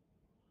manageable.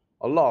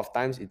 A lot of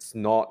times it's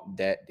not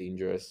that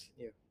dangerous.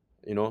 Yeah.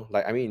 You know,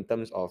 like I mean in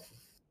terms of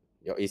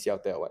your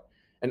ACL tear or what.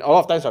 And a lot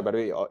of times, by the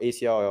way, your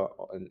ACL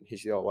or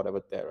HCL or whatever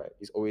tear, right,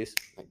 is always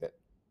like that.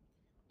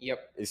 Yep.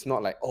 It's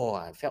not like, oh,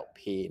 I felt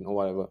pain or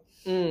whatever.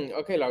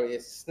 Okay, like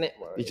it's snap.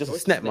 It's just a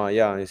always snap,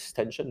 yeah. It's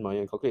tension,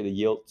 you calculate the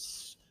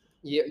yields.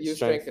 Yeah, you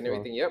strength and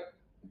everything. Yep.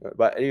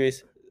 But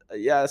anyways,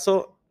 yeah.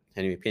 So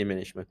anyway, pain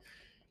management,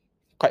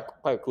 quite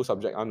a cool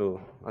subject. I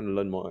want to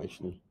learn more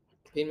actually.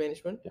 Pain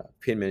management. Yeah,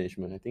 pain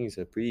management. I think it's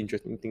a pretty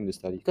interesting thing to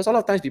study, because a lot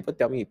of times people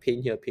tell me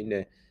pain here, pain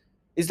there.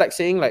 It's like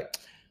saying like,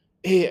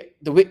 hey,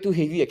 the weight too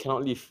heavy, I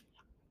cannot lift.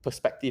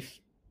 Perspective.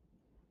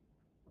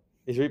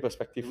 It's really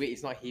perspective. The weight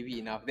is not heavy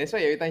enough. That's why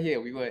every time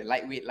here we were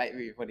lightweight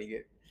before they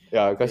get.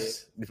 Yeah,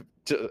 because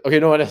okay,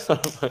 no, that's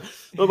not.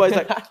 No, but it's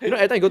like,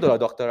 every time you go to a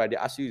doctor, right, they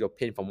ask you your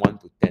pain from 1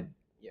 to 10.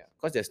 Yeah.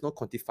 Because there's no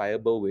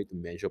quantifiable way to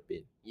measure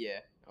pain. Yeah.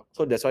 Okay.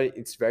 So that's why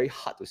it's very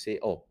hard to say,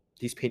 oh,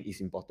 this pain is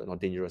important or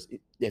dangerous.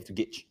 They have to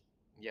gauge.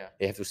 Yeah.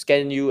 They have to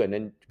scan you and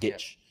then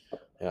gauge.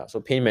 Yeah.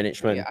 So pain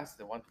management. Yeah, ask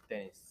the 1 to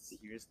 10 is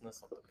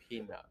seriousness of the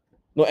pain.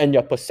 No, and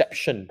your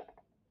perception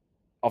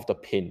of the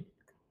pain.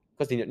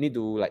 Because they need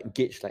to like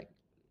gauge, like,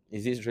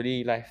 is this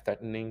really life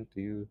threatening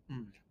to you?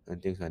 And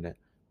things like that.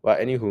 But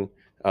anywho,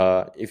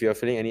 if you're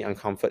feeling any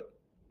uncomfort,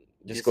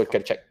 just go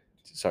get checked.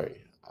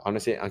 Sorry, I want to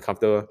say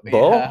uncomfortable,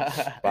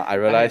 Yeah. but I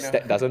realized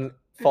that doesn't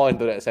fall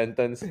into that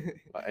sentence.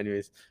 But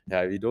anyways,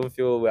 yeah, if you don't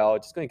feel well,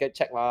 just go and get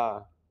checked,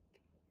 lah.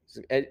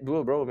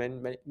 Bro,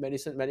 man,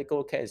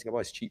 medical care in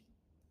Singapore is cheap.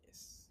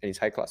 Yes. And it's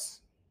high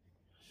class.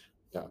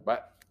 Yeah,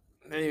 but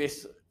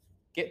anyways,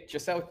 get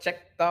yourself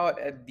checked out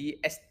at the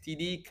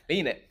STD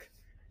clinic.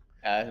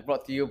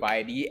 Brought to you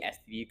by the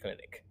STD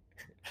clinic.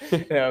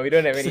 No, we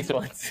don't have any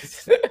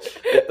sponsors.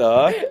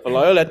 later, a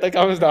loyal letter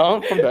comes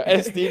down from the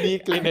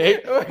STD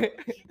clinic.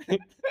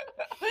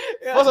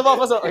 Yeah.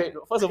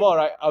 First of all,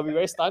 right, I'll be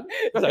very stunned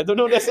because I don't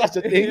know there's such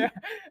a thing. Yeah.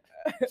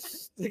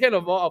 Second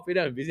of all, I'll put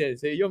down a visit and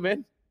say, yo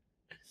man,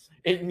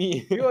 ain't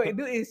me. Yo, dude,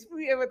 it's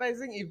free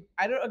advertising. If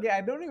I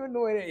don't even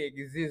know whether it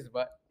exists,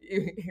 but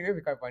It will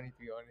be quite funny, to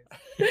be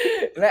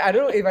honest. Like, I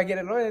don't know if I get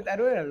a lot. I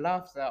don't know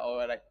laugh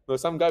or like. No,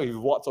 some guy with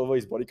warts over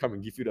his body come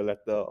and give you the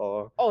letter,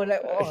 or Oh,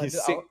 like he's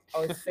dude, sick.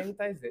 I'll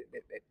sanitize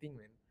that thing,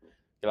 man.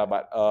 Yeah,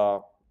 but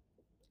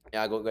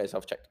yeah, go get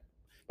yourself checked.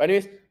 But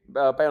anyways,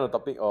 back on the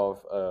topic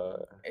of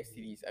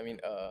STDs. I mean,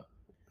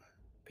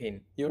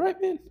 pain. you're right,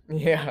 man.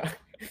 Yeah,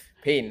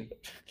 pain.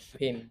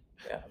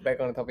 Yeah, back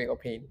on the topic of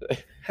pain.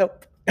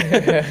 Help.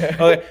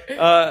 Okay.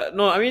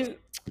 No, I mean,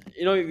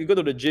 you know, if you go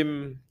to the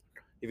gym,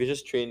 if you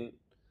just train,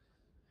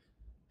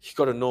 you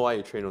gotta know why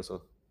you train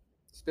also.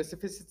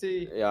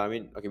 Specificity. Yeah, I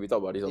mean, okay, we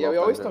talk about this a lot. Yeah, we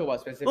of always times, talk right?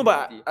 about specificity. No,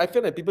 but I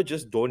feel like people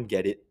just don't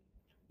get it.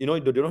 You know,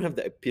 they don't have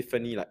the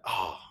epiphany like,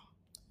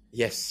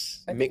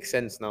 yes, it makes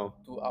sense now.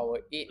 To our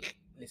 8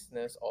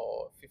 listeners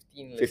or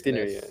 15 15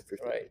 already, listeners, yeah,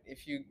 15. right?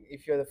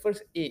 If you're the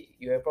first 8,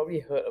 you have probably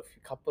heard a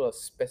couple of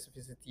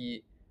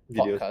specificity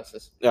Videos.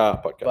 podcasts. Yeah,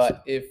 podcast.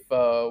 But if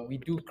we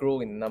do grow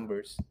in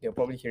numbers, they'll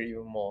probably hear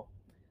even more.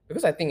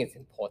 Because I think it's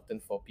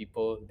important for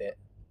people that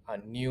are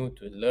new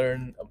to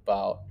learn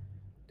about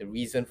the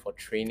reason for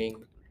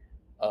training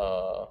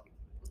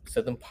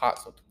certain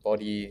parts of the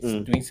body,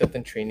 doing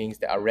certain trainings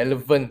that are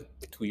relevant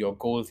to your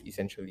goals,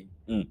 essentially.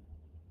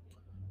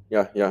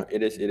 Yeah,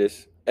 it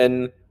is.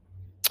 And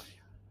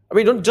I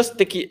mean, don't just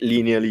take it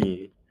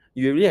linearly.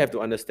 You really have to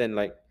understand,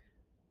 like,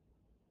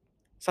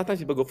 sometimes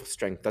people go for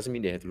strength, doesn't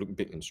mean they have to look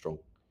big and strong.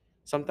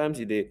 Sometimes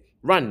if they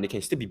run, they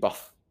can still be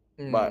buff.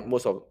 But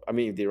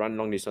if they run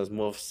long distance,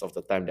 most of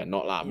the time they're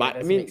not lah. Yeah, but it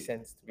doesn't make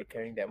sense to be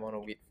carrying that amount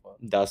of weight for.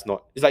 Does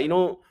not. It's like, you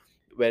know,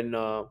 when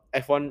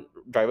F1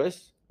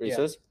 drivers,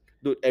 racers,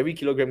 dude, every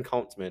kilogram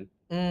counts, man.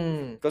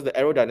 Because the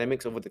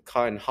aerodynamics of the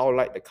car and how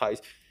light the car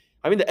is.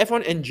 I mean, the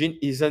F1 engine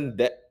isn't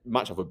that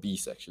much of a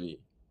beast, actually.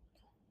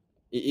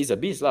 It is a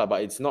beast lah,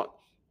 but it's not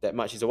that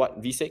much. It's a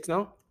what, V6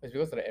 now? It's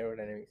because of the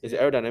aerodynamics. It's the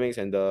aerodynamics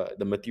and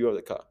the material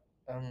of the car.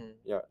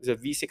 Yeah, it's a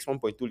V6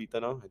 1.2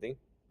 liter now, I think.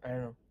 I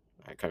don't know.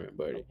 I can't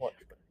remember already. What?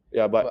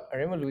 Yeah, but I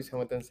remember Lewis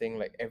Hamilton saying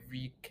like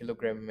every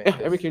kilogram matters.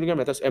 Yeah, every kilogram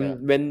matters.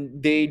 And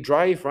when they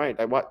drive, right,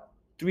 like what,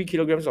 3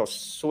 kilograms of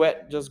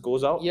sweat just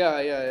goes out.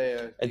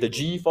 Yeah. And the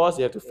G-force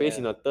they have to face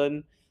in a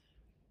turn.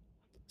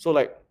 So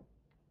like,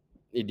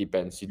 it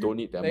depends. You don't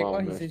need that like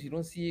amount. What he says, you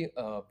don't see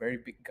a very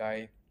big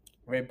guy,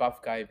 very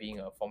buff guy being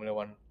a Formula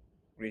 1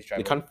 race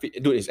driver. It can't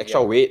fit. Dude, it's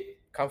extra weight.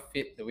 Can't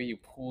fit the way you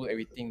pull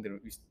everything.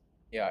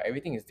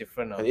 Everything is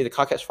different now. And if the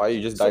car catch fire,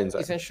 you just die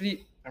inside.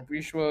 Essentially, I'm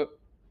pretty sure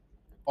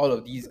all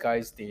of these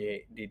guys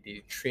they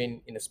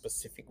train in a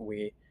specific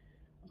way.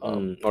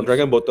 Or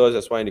Dragon Boaters,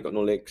 that's why they got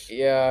no legs.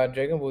 Yeah,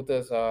 Dragon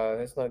Boaters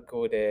let's not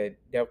go there.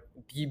 They're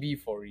DB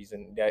for a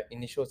reason. Their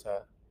initials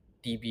are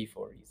DB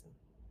for a reason.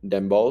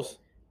 Them balls?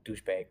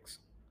 Douchebags.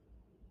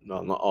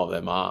 No, not all of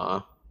them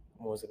are.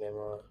 Most of them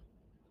are.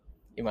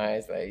 In my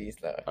eyes, like he's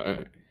like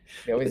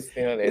they always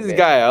this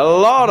guy a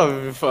lot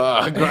of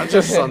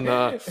grudges on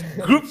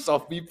groups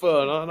of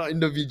people, not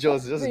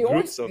individuals, just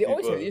groups of people.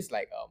 They always have this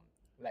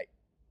like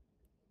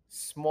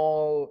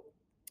small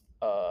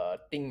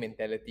thing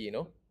mentality, you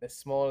know? The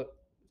small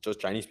just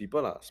Chinese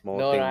people lah. Small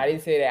No, thing. I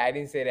didn't say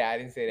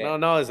that.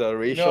 No, it's a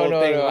racial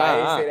thing. No,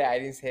 I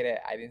didn't say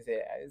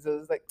that. So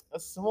it's like a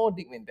small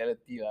dick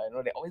mentality lah. You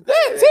know, they always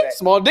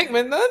small dick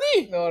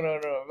mentality. No.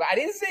 But I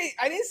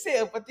didn't say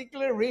a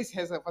particular race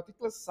has a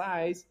particular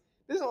size.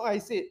 This is what I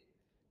said.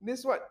 This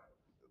is what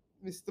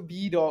Mr.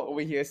 B Dog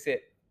over here said.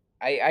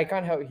 I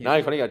can't help it. Now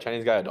you're calling a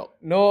Chinese guy a dog.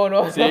 No.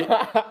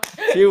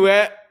 See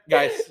where,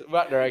 guys,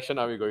 what direction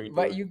are we going to?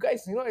 But you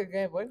guys, you know what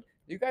happened?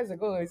 You guys are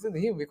going to listen to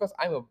him because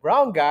I'm a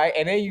brown guy,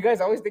 and then you guys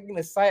are always taking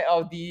the side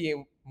of the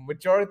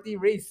majority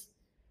race.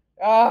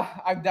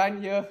 I'm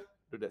done here.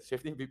 Dude, there's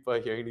 15 people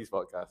hearing these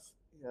podcasts.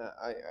 Yeah,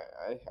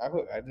 I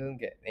hope I don't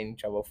get any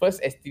trouble.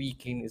 First, STV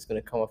King is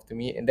going to come after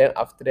me, and then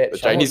after that, the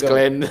Chinese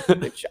clan.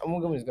 The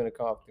Shamugam is going to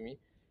come after me.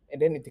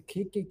 And then if the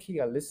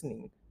KKK are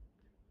listening,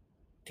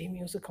 they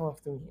may also come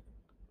after me.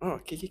 Oh,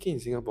 KKK in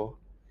Singapore?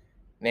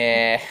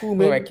 Nah, who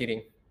am I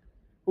kidding?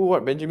 Who,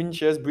 what? Benjamin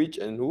Sheares Bridge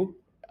and who?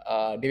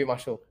 David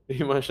Marshall.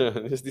 David Marshall.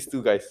 Just these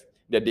two guys.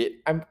 They're dead.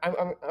 I'm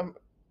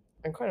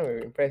kind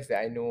of impressed that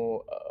I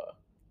know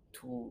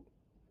two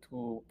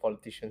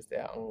politicians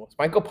that are Angmos.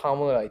 Michael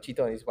Palmer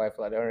cheated on his wife.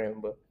 I don't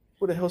remember.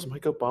 Who the hell's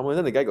Michael Palmer?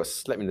 Then the guy got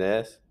slapped in the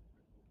ass.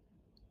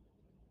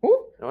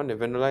 Who? The one that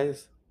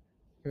vandalized.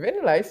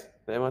 Vandalized?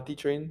 The MRT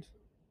trains.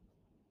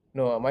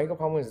 No, Michael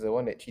Palmer is the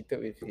one that cheated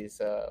with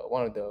his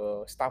one of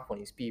the staff on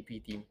his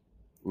PAP team.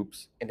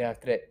 Oops. And then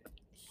after that,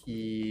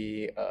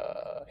 he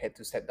had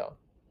to step down.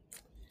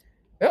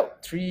 Well,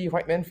 3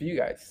 white men for you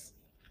guys.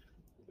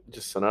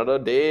 Just another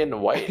day in the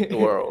white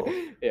world.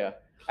 Yeah.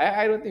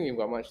 I don't think we've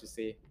got much to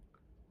say.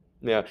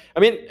 Yeah.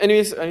 I mean,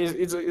 anyways,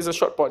 it's a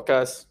short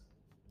podcast.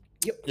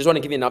 Yep. Just want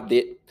to give you an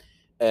update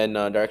and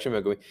direction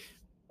we're going.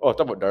 Oh,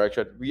 talk about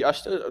direction. We are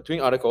still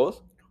doing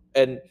articles.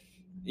 And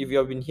if you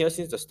have been here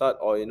since the start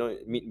or,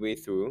 midway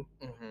through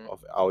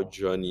of our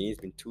journey,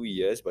 it's been 2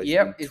 years. But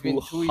it's been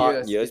two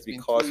hard years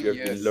because we have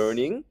been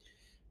learning.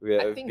 We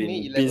have been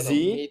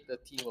busy. May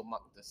 13 will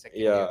mark the second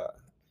year. year.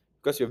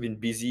 Because you've been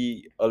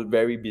busy,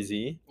 very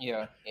busy.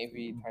 Yeah,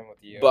 every time of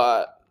the year.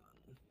 But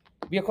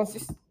we are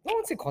consistent. I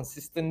won't say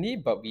consistently,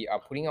 but we are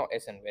putting out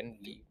as and when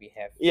we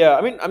have. Yeah,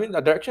 I mean,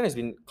 the direction has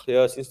been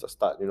clear since the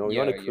start. You know, we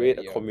want Yeah, to create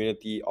a yeah.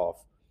 community of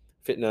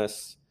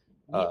fitness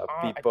We are.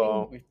 I think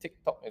people. with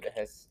TikTok,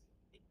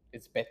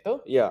 it's better.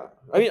 Yeah,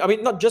 I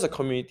mean, not just a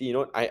community. You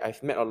know,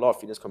 I've met a lot of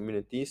fitness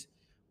communities,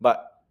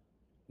 but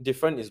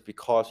different is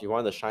because you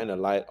want to shine a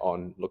light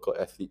on local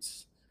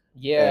athletes.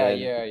 Yeah, And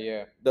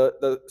yeah.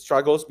 the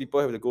struggles people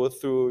have to go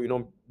through, you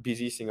know,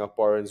 busy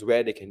Singaporeans,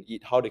 where they can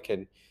eat, how they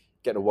can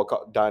get a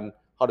workout done,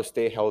 how to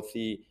stay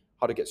healthy,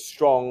 how to get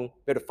strong,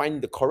 where to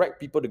find the correct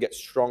people to get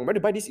strong, where to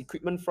buy this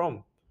equipment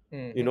from.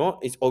 You know,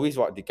 it's always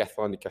what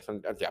Decathlon,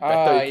 there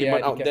are better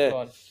equipment out there.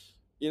 Decathlon.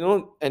 You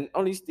know, and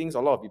all these things a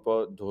lot of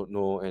people don't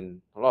know,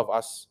 and a lot of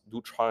us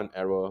do trial and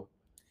error,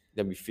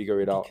 then we figure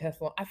it out.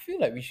 Decathlon. I feel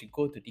like we should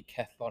go to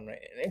Decathlon,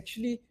 right, and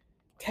actually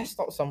test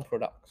out some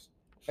products.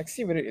 Like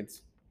see whether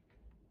it's.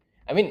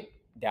 I mean,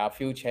 their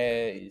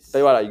wheelchair is.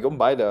 Tell you what, you go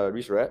buy the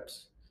wrist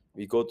wraps,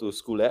 we go to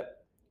school lab,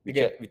 we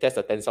Okay. check, we test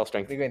the tensile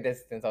strength. We go and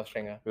test tensile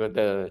strength. We go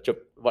the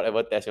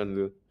whatever test you want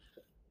to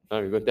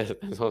do. We go test the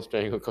tensile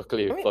strength, go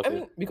calculate. I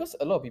mean, because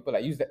a lot of people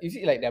like use that. You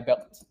see, like their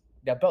belts.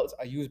 Their belts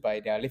are used by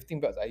their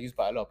lifting belts are used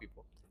by a lot of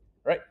people,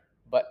 right?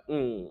 But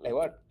like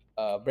what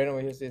Brandon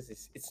over here says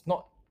is it's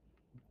not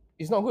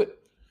good.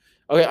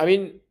 Okay, I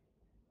mean,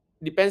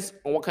 depends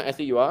on what kind of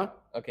athlete you are.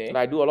 Okay. Like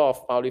I do a lot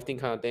of powerlifting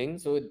kind of thing.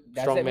 So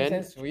does that make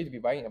sense for you to be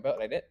buying a belt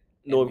like that?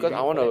 No, because I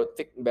want a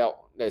thick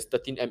belt that's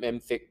 13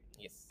 mm thick.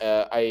 Yes.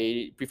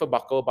 I prefer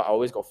buckle, but I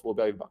always got full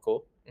belt with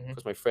buckle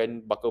because my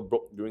friend buckle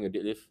broke during a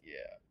deadlift.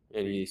 Yeah.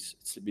 And his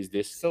slip is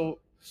this.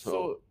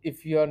 So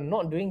if you are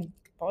not doing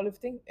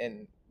powerlifting,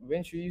 and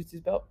when should you use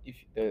this belt? If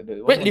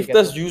the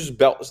weightlifters use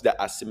belts that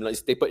are similar.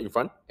 It's tapered in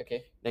front.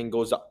 Okay. Then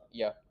goes up.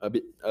 Yeah. A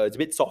bit. It's a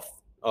bit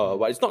soft.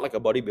 But it's not like a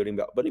bodybuilding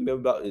belt.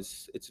 Bodybuilding belt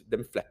it's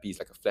damn flappy. It's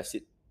like a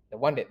flaccid. The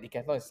one that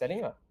Decathlon is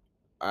selling,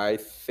 I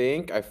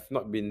think I've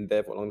not been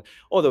there for long.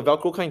 Oh, the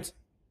Velcro kinds.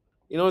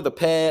 You know, the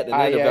pad and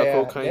then the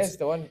Velcro kinds. That's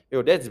the one.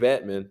 Yo, that's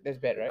bad, man. That's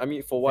bad, right? I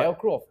mean, for what?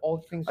 Velcro of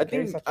all things. I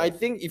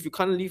think if you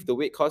can't lift the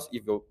weight, cause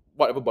if your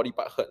whatever body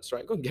part hurts,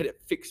 right, go and get it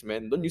fixed,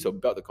 man. Don't use a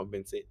belt to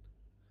compensate.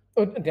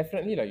 Oh,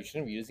 definitely, like you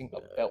shouldn't be using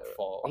a belt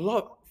for a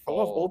lot of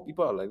old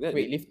people are like that.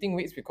 Wait, lifting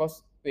weights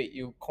because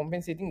you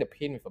compensating the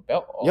pain with a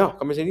belt? Or? Yeah,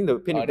 compensating the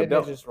pain with the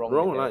belt. Just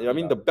wrong. I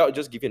mean, the belt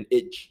just give you an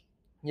edge.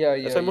 Yeah.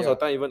 That's why most of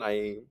the time, even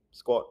I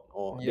squat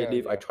or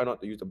deadlift, I try not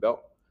to use the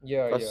belt.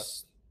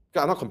 Because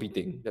I'm not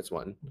competing. That's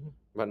one.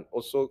 But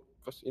also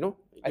because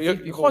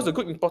because a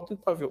good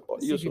important part of your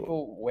body. I see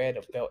people wear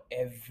the belt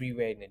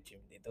everywhere in the gym.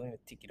 They don't even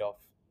take it off.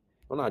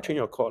 No, train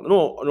your core.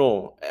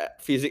 No,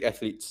 physique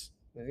athletes.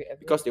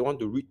 Because they want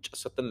to reach a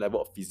certain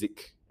level of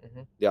physique.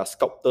 They are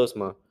sculptors,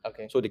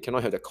 Okay. So they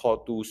cannot have the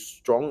core too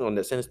strong, on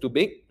that sense too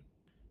big,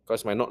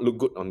 because it might not look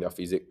good on their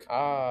physique.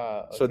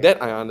 Okay. So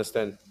that I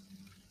understand,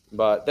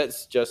 but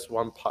that's just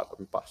one part of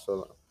the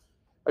parcel.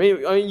 I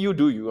mean, you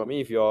do you. I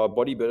mean, if you're a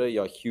bodybuilder,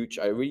 you're huge.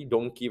 I really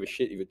don't give a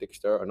shit if you take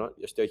steroid or not.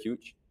 You're still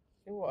huge.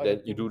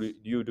 Then you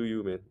do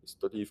you, man. It's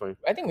totally fine.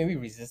 I think maybe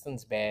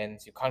resistance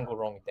bands. You can't go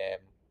wrong with them.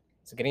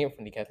 So getting it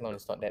from Decathlon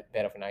is not that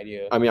bad of an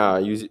idea. I mean, I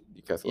use it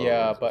Decathlon.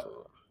 Yeah, but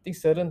I think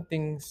certain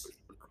things,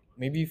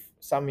 maybe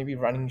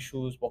running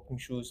shoes, walking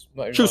shoes.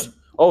 Not everyone. Shoes.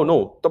 Oh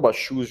no, talk about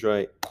shoes,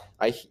 right?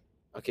 I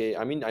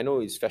mean, I know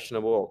it's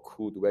fashionable or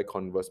cool to wear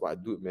Converse,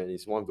 but dude, man,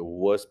 it's one of the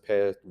worst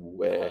pairs to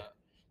wear.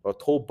 Your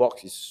toe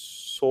box is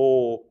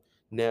so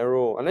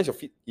narrow. Unless your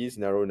feet is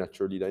narrow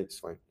naturally, then it's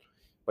fine.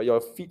 But your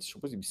feet's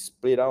supposed to be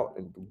splayed out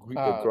and grip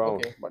the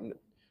ground. Okay. But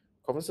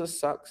Converse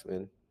sucks,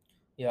 man.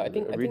 Yeah, I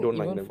think don't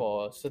even like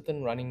for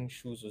certain running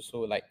shoes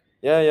also, like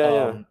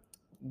yeah.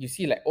 You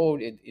see, like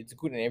it's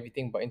good and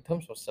everything, but in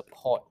terms of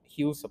support,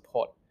 heel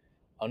support,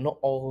 not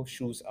all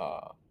shoes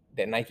are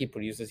that Nike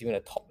produces, even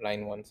the top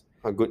line ones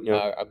are good.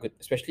 Are good,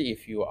 especially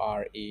if you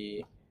are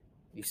you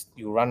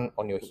run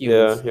on your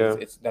heels.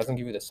 It doesn't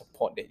give you the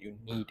support that you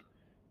need.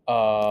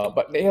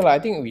 But yeah, I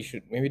think we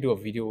should maybe do a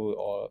video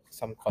or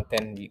some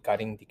content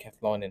regarding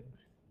Decathlon and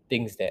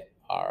things that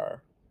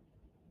are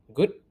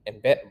good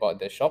and bad about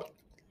the shop.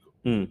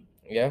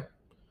 Yeah.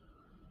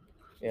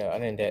 Other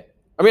than that,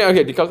 I mean,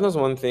 okay, Decathlon's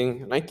one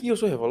thing. Nike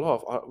also have a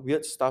lot of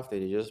weird stuff that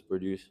they just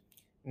produce.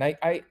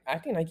 I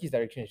think Nike's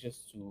direction is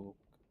just to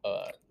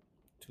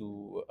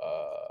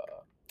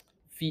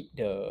feed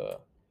the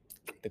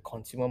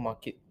consumer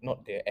market,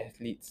 not the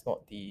athletes,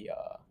 not the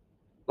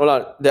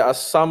No, there are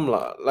some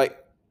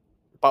like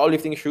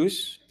powerlifting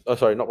shoes. Oh,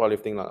 sorry, not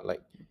powerlifting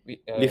like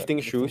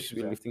lifting shoes.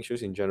 Lifting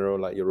shoes in general,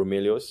 like your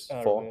Romelios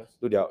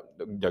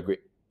they're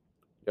great.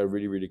 They're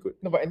really, really good.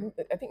 No, but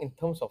I think in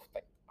terms of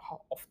like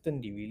how often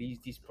they release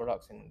these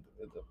products and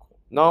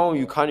now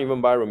you can't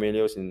even buy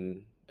Romelios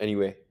in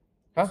anywhere.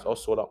 It's all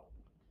sold out.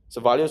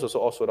 Savalios also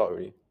all sold out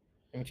already.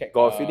 Let me check.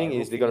 Got a feeling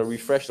is they're gonna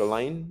refresh the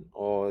line,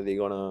 or they're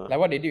gonna like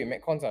what they did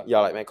with Metcons. Yeah,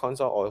 like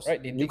Metcons or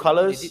right, new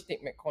colors. They did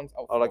take Metcons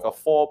out or like a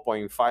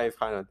 4.5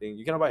 kind of thing.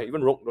 You cannot buy it.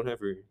 Even Rogue don't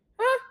have it.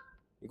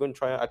 You go and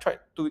try it. I tried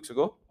 2 weeks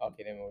ago.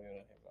 Okay, then we'll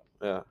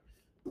have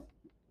yeah.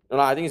 No,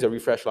 I think it's a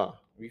refresh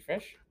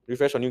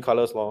Refresh on new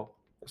colors,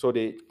 So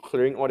they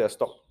clearing all their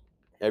stock.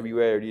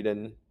 everywhere already,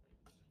 then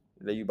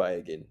let you buy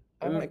again.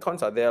 And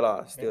Metcons are there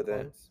lah, still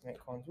there.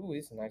 Metcons. Ooh,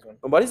 this is a nice one.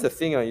 But it's the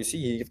thing, you see,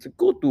 you have to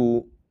go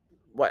to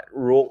what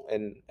Rogue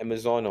and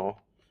Amazon or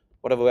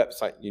whatever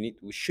website. You need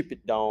to ship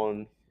it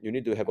down. You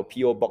need to have a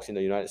PO box in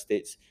the United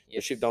States to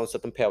ship down a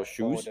certain pair of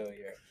shoes. Order,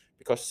 yeah.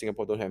 Because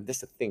Singapore don't have.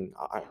 That's the thing.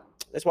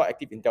 That's what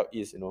Active Intel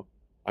is,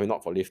 I mean,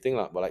 not for lifting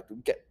lah, but like to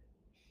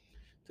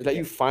let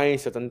you find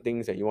certain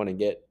things that you want to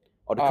get,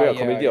 or to create a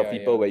community of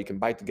people where you can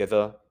buy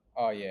together.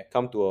 Oh yeah.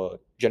 Come to a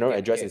general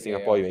address in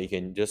Singapore where you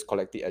can just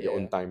collect it at your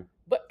own time.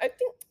 But I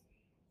think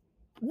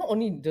not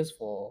only just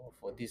for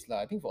this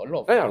lah. I think for a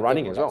lot of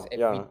running as well.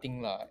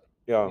 Everything lah.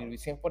 Yeah.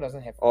 Singapore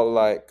doesn't have. Or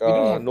like we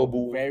don't have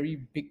Nobu. a very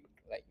big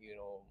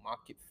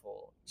market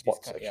for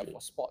sports.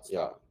 For sports.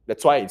 Yeah.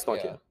 That's why it's not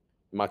here.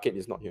 Market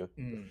is not here.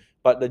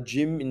 But the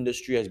gym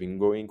industry has been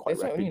growing quite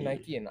rapidly. That's why only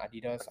Nike and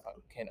Adidas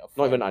can afford.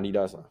 Not even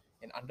Adidas.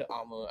 And Under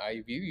Armour,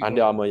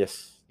 Under Armour,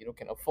 yes.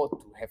 Can afford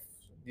to have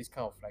this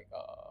kind of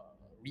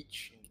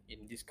reach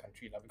in this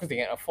country lah, because they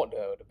can afford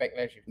the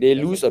backlash. They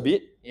lose a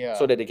bit,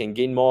 so that they can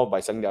gain more by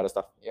selling the other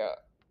stuff.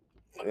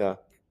 Yeah.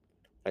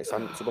 Like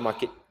some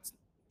supermarket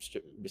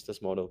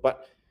business model,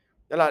 but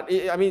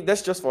I mean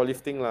that's just for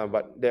lifting lah.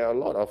 But there are a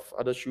lot of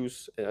other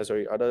shoes,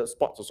 other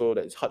sports also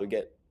that it's hard to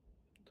get.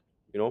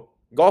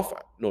 Golf,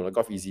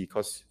 golf easy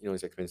because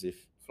it's expensive.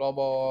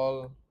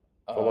 Floorball.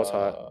 Floorball's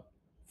hard.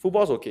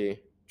 Football's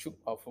okay.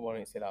 Football,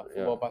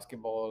 football,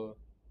 basketball.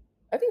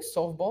 I think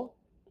softball.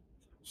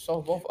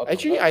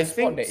 Actually, I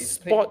think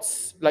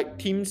sports like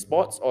team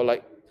sports or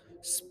like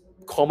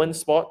common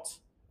sports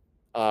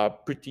are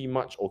pretty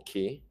much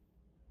okay.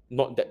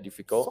 Not that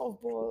difficult.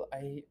 Softball,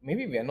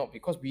 maybe we are not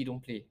because we don't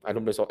play. I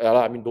don't play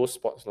softball. I mean those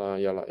sports lah.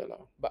 Yeah.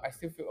 But I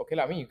still feel okay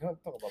lah. I mean you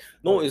cannot talk about.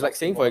 No, it's like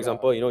saying for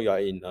example, you are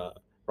in a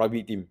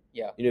rugby team.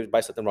 Yeah. You need to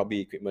buy certain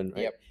rugby equipment,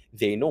 right? Yep.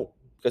 They know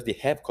because they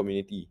have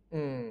community.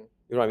 You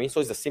know what I mean? So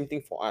it's the same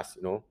thing for us,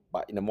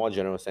 but in a more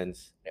general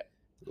sense. Yeah.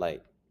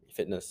 Like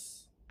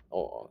fitness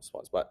or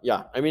sports. But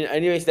yeah, I mean,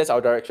 anyways, that's our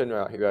direction we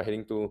are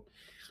heading to.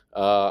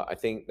 I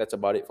think that's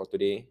about it for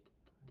today.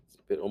 It's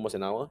been almost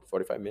an hour,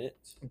 45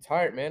 minutes. I'm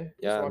tired, man.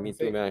 Yeah, me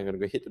too, man. I'm gonna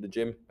go hit to the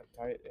gym. I'm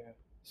tired, yeah.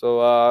 So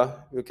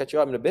we'll catch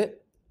you up in a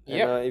bit.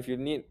 Yeah. If you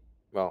need,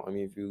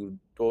 if you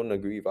don't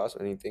agree with us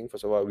or anything,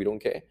 first of all, we don't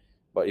care.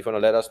 But if you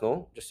wanna let us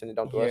know, just send it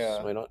down to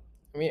us. Why not?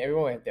 I mean,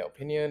 everyone has their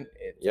opinion.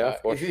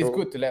 It's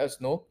good to let us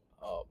know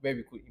where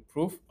we could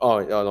improve. Oh,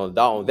 no,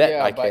 down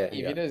that I care. But if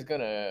you're just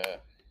gonna,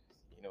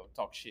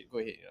 talk shit, go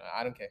ahead.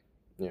 I don't care.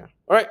 Yeah.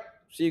 All right.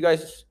 See you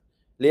guys.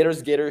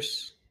 Laters,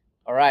 Gators.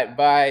 All right.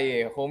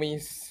 Bye,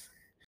 homies.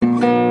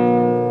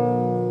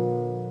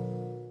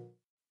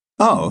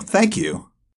 Oh, thank you.